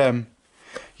overwinter them.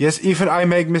 Yes, even I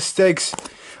make mistakes.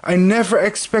 I never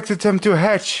expected them to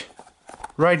hatch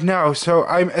right now, so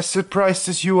I'm as surprised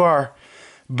as you are.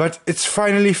 But it's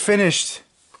finally finished.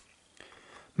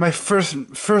 My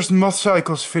first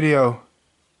Mothcycles video.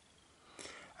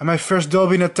 And my first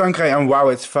Dolbina tancrei, and wow,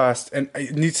 it's fast. And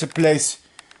it needs a place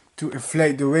to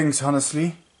inflate the wings,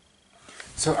 honestly.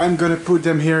 So I'm gonna put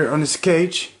them here on this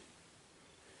cage.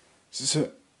 This is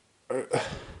a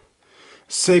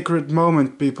sacred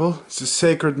moment, people. It's a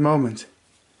sacred moment.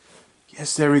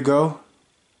 Yes, there we go.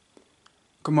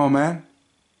 Come on, man.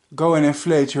 Go and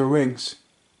inflate your wings.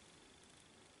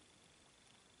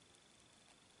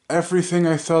 Everything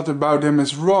I thought about them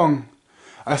is wrong.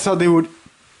 I thought they would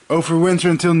overwinter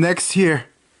until next year.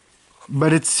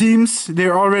 But it seems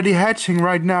they're already hatching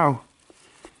right now.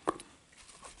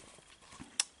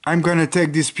 I'm gonna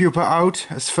take this pupa out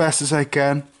as fast as I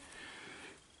can.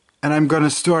 And I'm gonna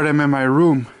store them in my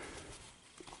room.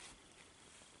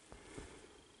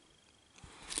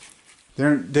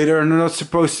 They're not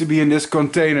supposed to be in this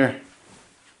container.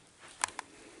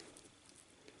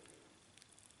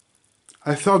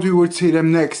 I thought we would see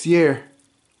them next year.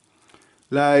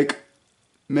 Like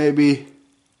maybe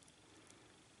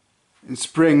in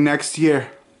spring next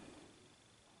year.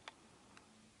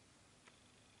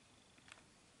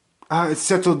 Ah, it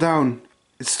settled down.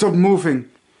 It stopped moving.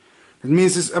 It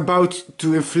means it's about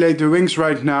to inflate the wings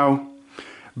right now,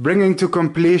 bringing to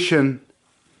completion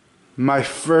my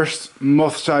first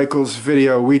Mothcycles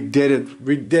video. We did it.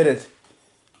 We did it.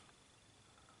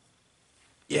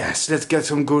 Yes, let's get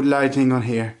some good lighting on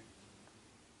here.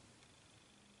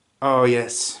 Oh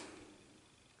yes.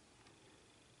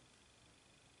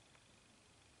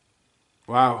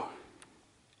 Wow.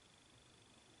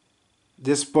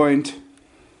 This point,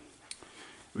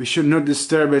 we should not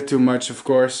disturb it too much, of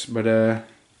course, but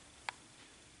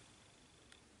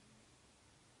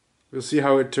we'll see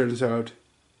how it turns out.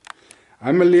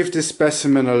 I'm gonna leave this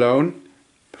specimen alone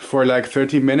for like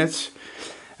 30 minutes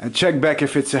and check back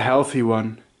if it's a healthy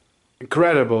one.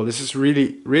 Incredible, this is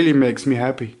really makes me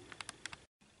happy.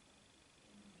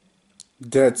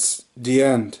 That's the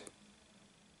end.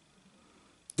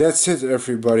 That's it,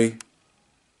 everybody.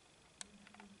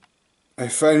 I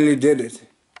finally did it.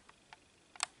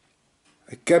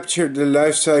 I captured the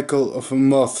life cycle of a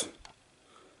moth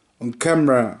on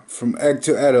camera from egg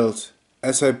to adult,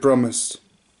 as I promised.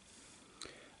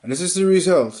 And this is the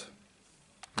result.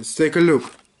 Let's take a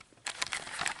look.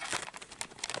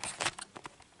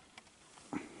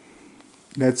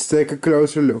 Let's take a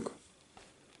closer look.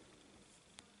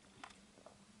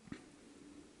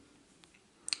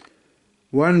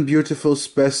 One beautiful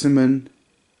specimen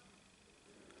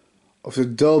of the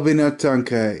Dolbina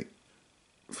tancrei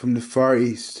from the Far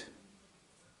East.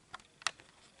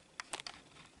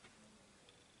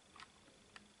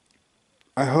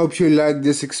 I hope you liked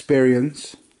this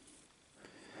experience.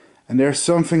 And there's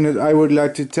something that I would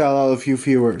like to tell all of you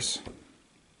viewers.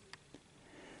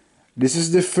 This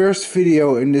is the first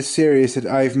video in this series that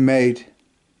I've made.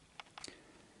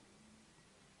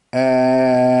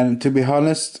 And to be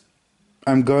honest,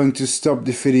 I'm going to stop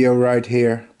the video right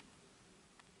here.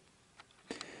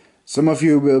 Some of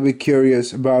you will be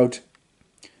curious about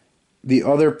the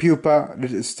other pupa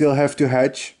that still have to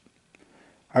hatch.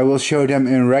 I will show them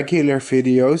in regular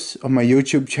videos on my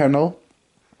YouTube channel.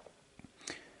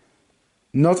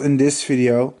 Not in this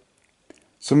video.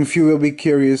 Some of you will be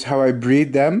curious how I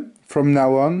breed them from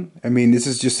now on. I mean, this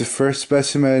is just the first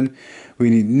specimen. We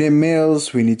need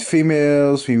males, we need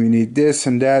females, we need this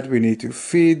and that, we need to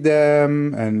feed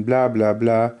them and blah blah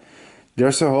blah.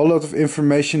 There's a whole lot of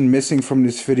information missing from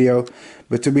this video,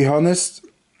 but to be honest,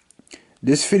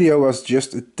 this video was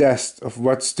just a test of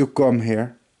what's to come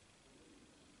here.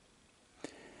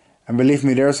 And believe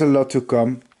me, there's a lot to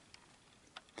come.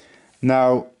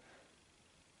 Now,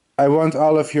 I want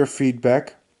all of your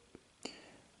feedback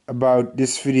about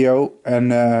this video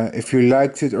and if you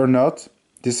liked it or not.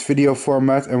 this video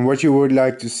format and what you would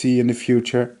like to see in the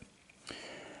future.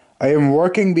 I am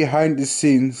working behind the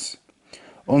scenes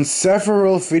on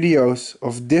several videos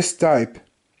of this type.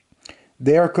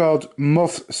 They are called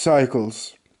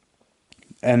Mothcycles.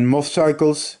 And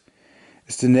Mothcycles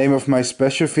is the name of my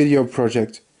special video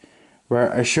project,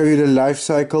 where I show you the life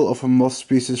cycle of a moth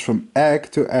species from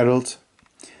egg to adult,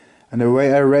 and the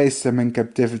way I raise them in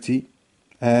captivity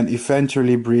and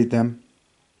eventually breed them.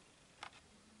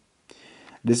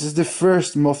 This is the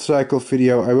first moth cycle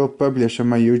video I will publish on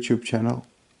my YouTube channel.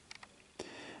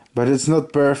 But it's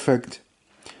not perfect.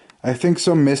 I think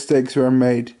some mistakes were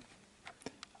made.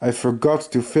 I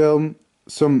forgot to film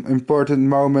some important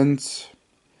moments.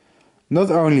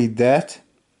 Not only that,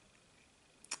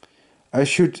 I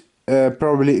should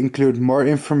probably include more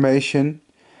information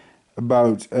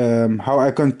about how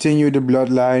I continue the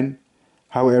bloodline,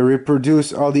 how I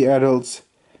reproduce all the adults,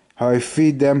 how I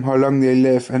feed them, how long they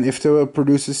live, and if they will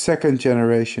produce a second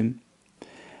generation.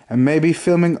 And maybe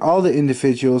filming all the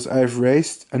individuals I've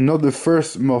raised and not the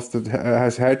first moth that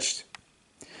has hatched.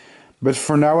 But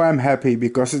for now I'm happy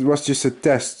because it was just a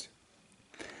test.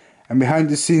 And behind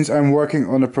the scenes I'm working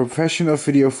on a professional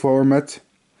video format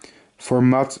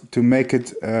to make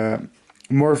it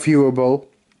more viewable.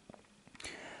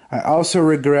 I also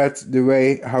regret the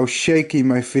way how shaky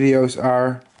my videos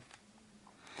are.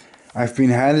 I've been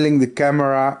handling the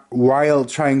camera while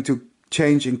trying to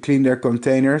change and clean their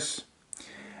containers,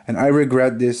 and I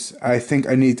regret this. I think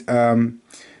I need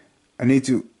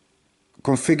to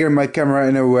configure my camera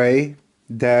in a way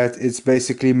that it's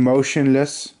basically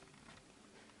motionless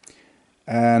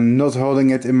and not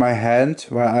holding it in my hand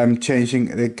while I'm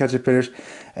changing the caterpillars.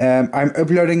 I'm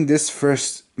uploading this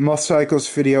first Mothcycles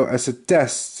video as a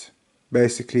test,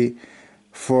 basically,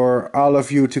 for all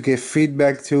of you to give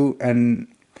feedback to and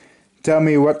tell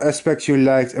me what aspects you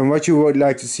liked and what you would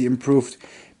like to see improved,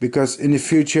 because in the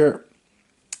future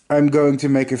I'm going to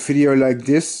make a video like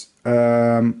this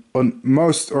on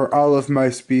most or all of my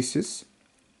species.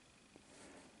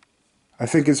 I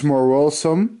think it's more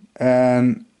wholesome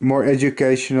and more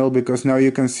educational, because now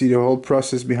you can see the whole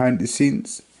process behind the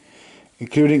scenes,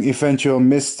 including eventual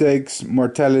mistakes,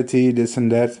 mortality, this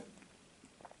and that.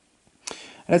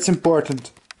 That's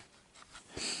important.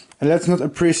 And let's not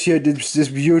appreciate this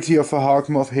beauty of a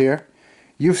hawkmoth here.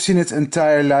 You've seen its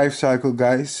entire life cycle,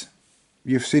 guys.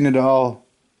 You've seen it all.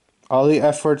 All the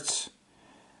efforts,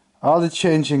 all the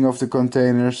changing of the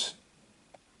containers.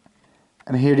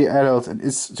 And here the adult. And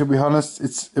it's, to be honest,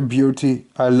 it's a beauty.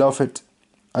 I love it.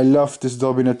 I love this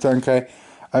Dolbina tancrei.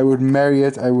 I would marry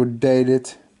it. I would date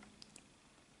it.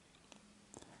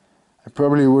 I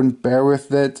probably wouldn't pair with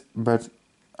that, but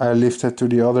I leave that to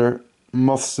the other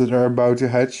moths that are about to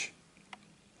hatch.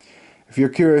 If you're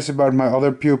curious about my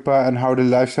other pupa and how the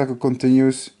life cycle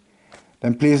continues,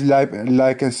 then please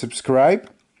like and subscribe,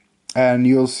 and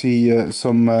you'll see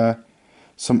some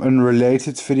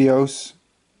unrelated videos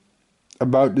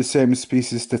about the same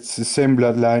species, that's the same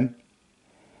bloodline.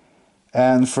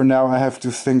 And for now I have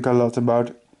to think a lot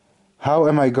about how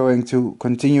am I going to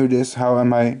continue this, how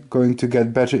am I going to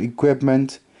get better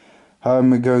equipment, how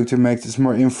am I going to make this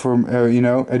more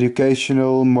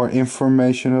educational, more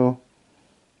informational.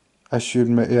 I should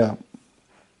make, yeah.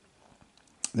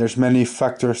 There's many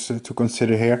factors to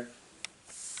consider here.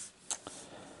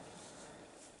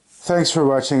 Thanks for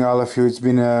watching, all of you. It's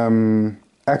been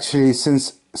actually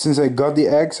since I got the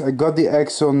eggs. I got the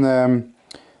eggs on the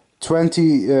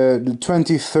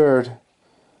 23rd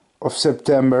of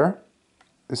September.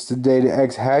 It's the day the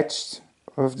eggs hatched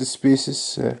of the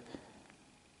species.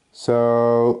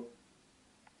 So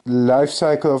the life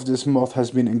cycle of this moth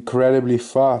has been incredibly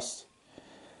fast.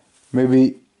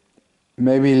 Maybe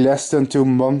less than 2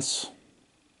 months.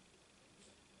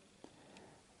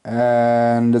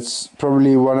 And it's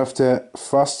probably one of the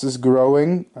fastest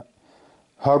growing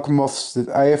hawkmoths that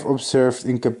I have observed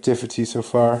in captivity so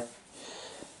far.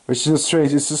 Which is not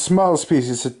strange. It's a small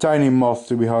species. It's a tiny moth,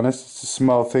 to be honest. It's a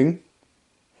small thing.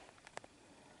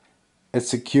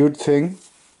 It's a cute thing.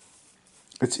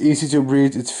 It's easy to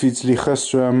breed. It feeds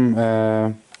ligustrum,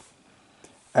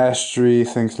 ash tree,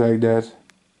 things like that.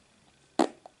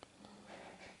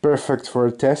 Perfect for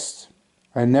a test.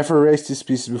 I never raised this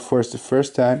species before. It's the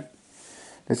first time.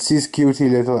 Let's see his cutie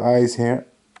little eyes here.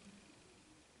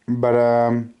 But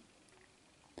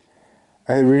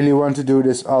I really want to do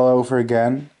this all over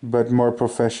again, but more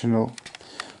professional.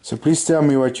 So please tell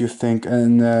me what you think,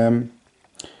 and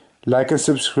like and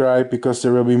subscribe, because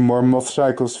there will be more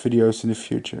Mothcycles videos in the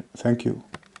future. Thank you.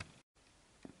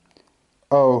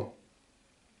 Oh,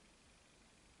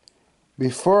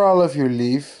 before all of you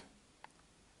leave,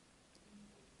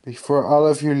 Before all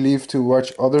of you leave to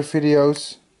watch other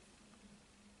videos,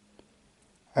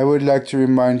 I would like to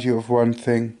remind you of one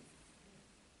thing.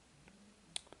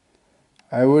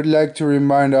 I would like to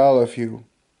remind all of you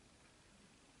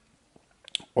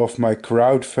of my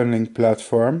crowdfunding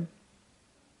platform,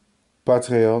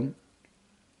 Patreon.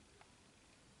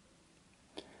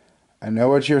 I know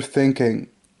what you're thinking.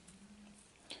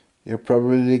 You're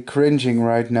probably cringing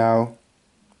right now,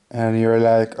 and you're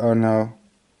like, oh no.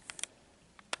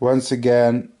 Once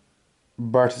again,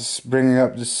 Bart is bringing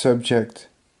up the subject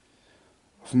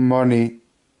of money,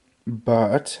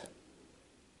 but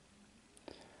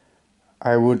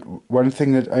one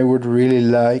thing that I would really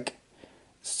like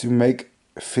is to make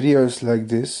videos like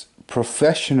this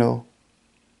professional.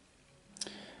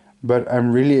 But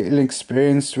I'm really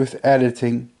inexperienced with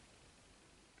editing.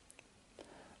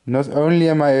 Not only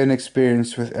am I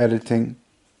inexperienced with editing,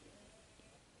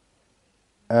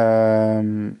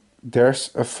 there's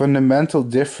a fundamental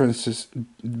differences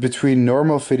between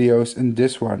normal videos and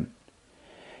this one.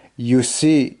 You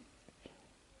see,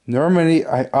 normally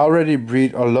I already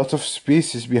breed a lot of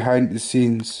species behind the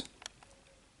scenes.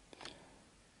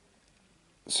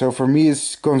 So for me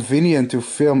it's convenient to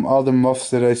film all the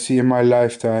moths that I see in my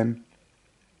lifetime.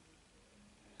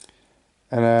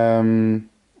 And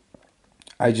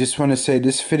I just want to say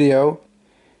this video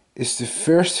is the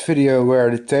first video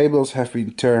where the tables have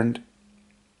been turned.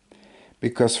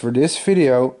 Because for this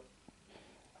video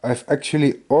I've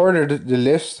actually ordered the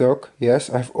livestock,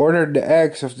 yes, I've ordered the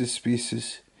eggs of this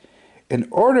species in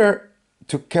order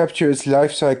to capture its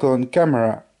life cycle on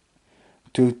camera,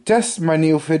 to test my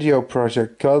new video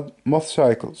project called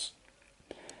Mothcycles.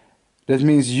 That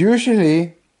means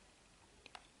usually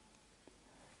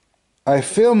I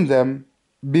film them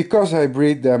because I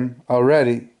breed them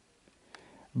already.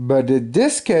 But in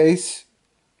this case,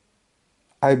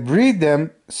 I breed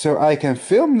them so I can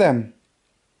film them.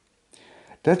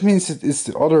 That means it is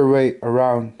the other way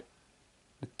around.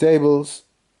 The tables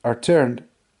are turned.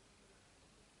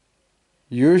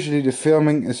 Usually the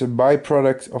filming is a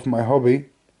byproduct of my hobby,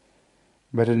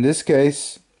 but in this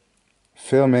case,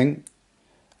 filming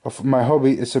of my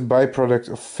hobby is a byproduct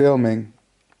of filming.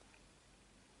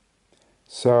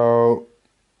 So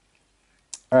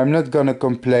I'm not gonna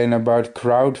complain about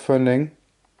crowdfunding,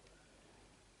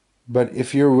 but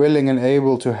if you're willing and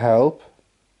able to help,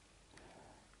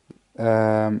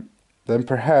 then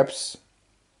perhaps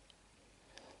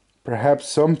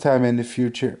sometime in the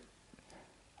future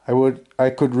I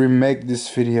could remake this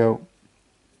video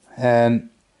and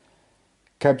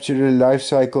capture the life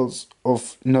cycles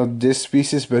of not this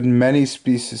species but many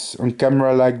species on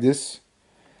camera like this,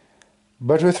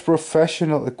 but with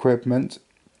professional equipment,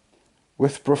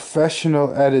 with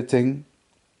professional editing,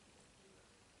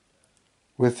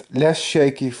 with less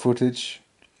shaky footage,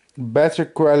 better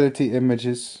quality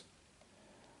images,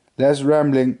 less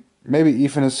rambling, maybe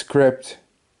even a script.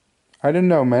 I don't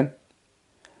know, man.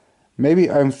 Maybe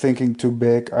I'm thinking too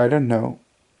big, I don't know.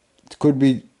 It could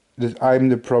be that I'm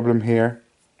the problem here.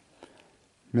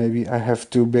 Maybe I have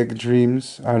too big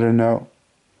dreams, I don't know.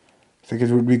 I think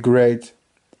it would be great.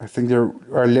 I think there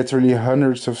are literally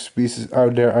hundreds of species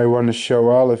out there I want to show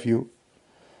all of you.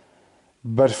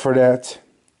 But for that,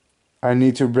 I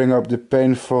need to bring up the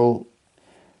painful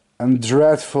and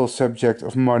dreadful subject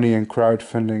of money and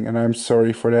crowdfunding, and I'm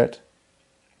sorry for that.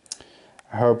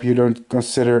 I hope you don't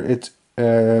consider it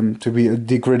to be a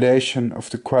degradation of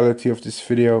the quality of this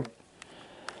video.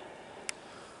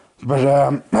 But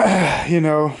you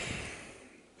know,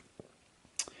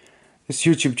 this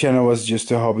YouTube channel was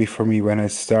just a hobby for me when I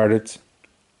started.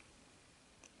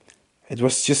 It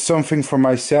was just something for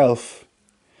myself.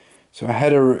 So I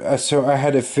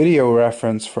had a video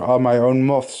reference for all my own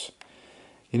moths.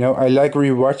 You know, I like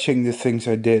rewatching the things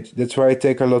I did. That's why I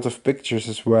take a lot of pictures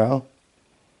as well.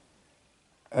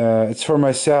 It's for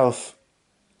myself.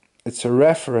 It's a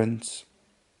reference.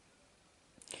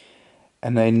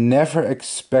 And I never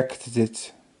expected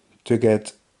it to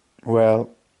get,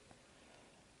 well,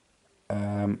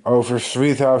 over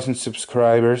 3,000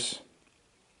 subscribers.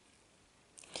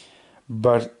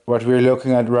 But what we're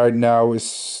looking at right now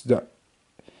is that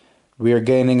we are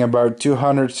gaining about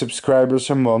 200 subscribers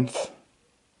a month.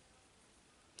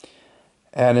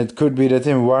 And it could be that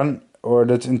in 1 or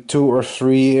that in 2 or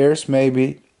 3 years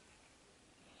maybe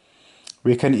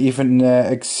we can even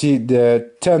exceed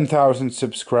the 10,000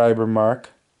 subscriber mark.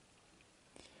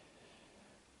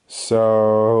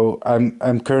 So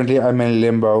I'm currently in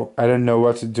limbo. I don't know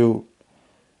what to do.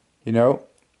 You know?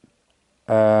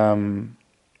 On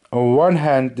one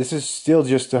hand, this is still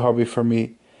just a hobby for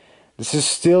me. This is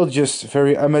still just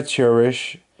very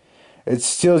amateurish. It's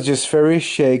still just very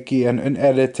shaky and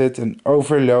unedited and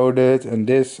overloaded and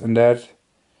this and that.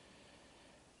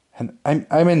 And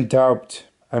I'm in doubt.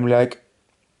 I'm like,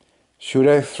 should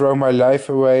I throw my life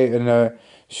away and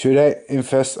should I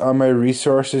invest all my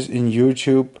resources in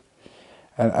YouTube?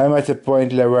 And I'm at the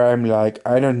point where I'm like,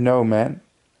 I don't know, man.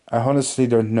 I honestly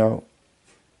don't know.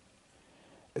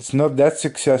 It's not that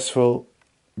successful,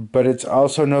 but it's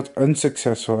also not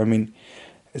unsuccessful. I mean,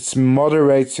 it's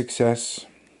moderate success,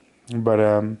 but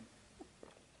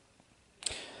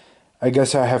I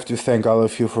guess I have to thank all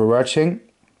of you for watching.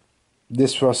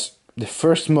 This was the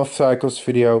first Mothcycles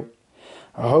video.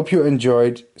 I hope you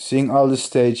enjoyed seeing all the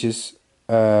stages,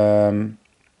 and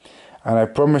I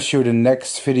promise you the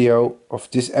next video of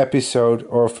this episode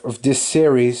or of this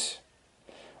series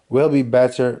will be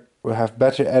better. We'll have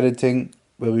better editing,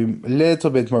 will be a little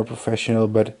bit more professional,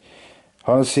 but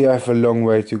honestly I have a long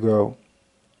way to go.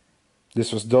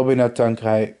 This was Dolbina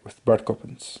tancrei with Bart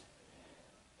Coppens.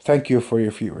 Thank you for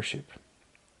your viewership.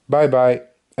 Bye bye,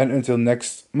 and until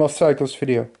next Mothcycles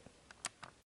video.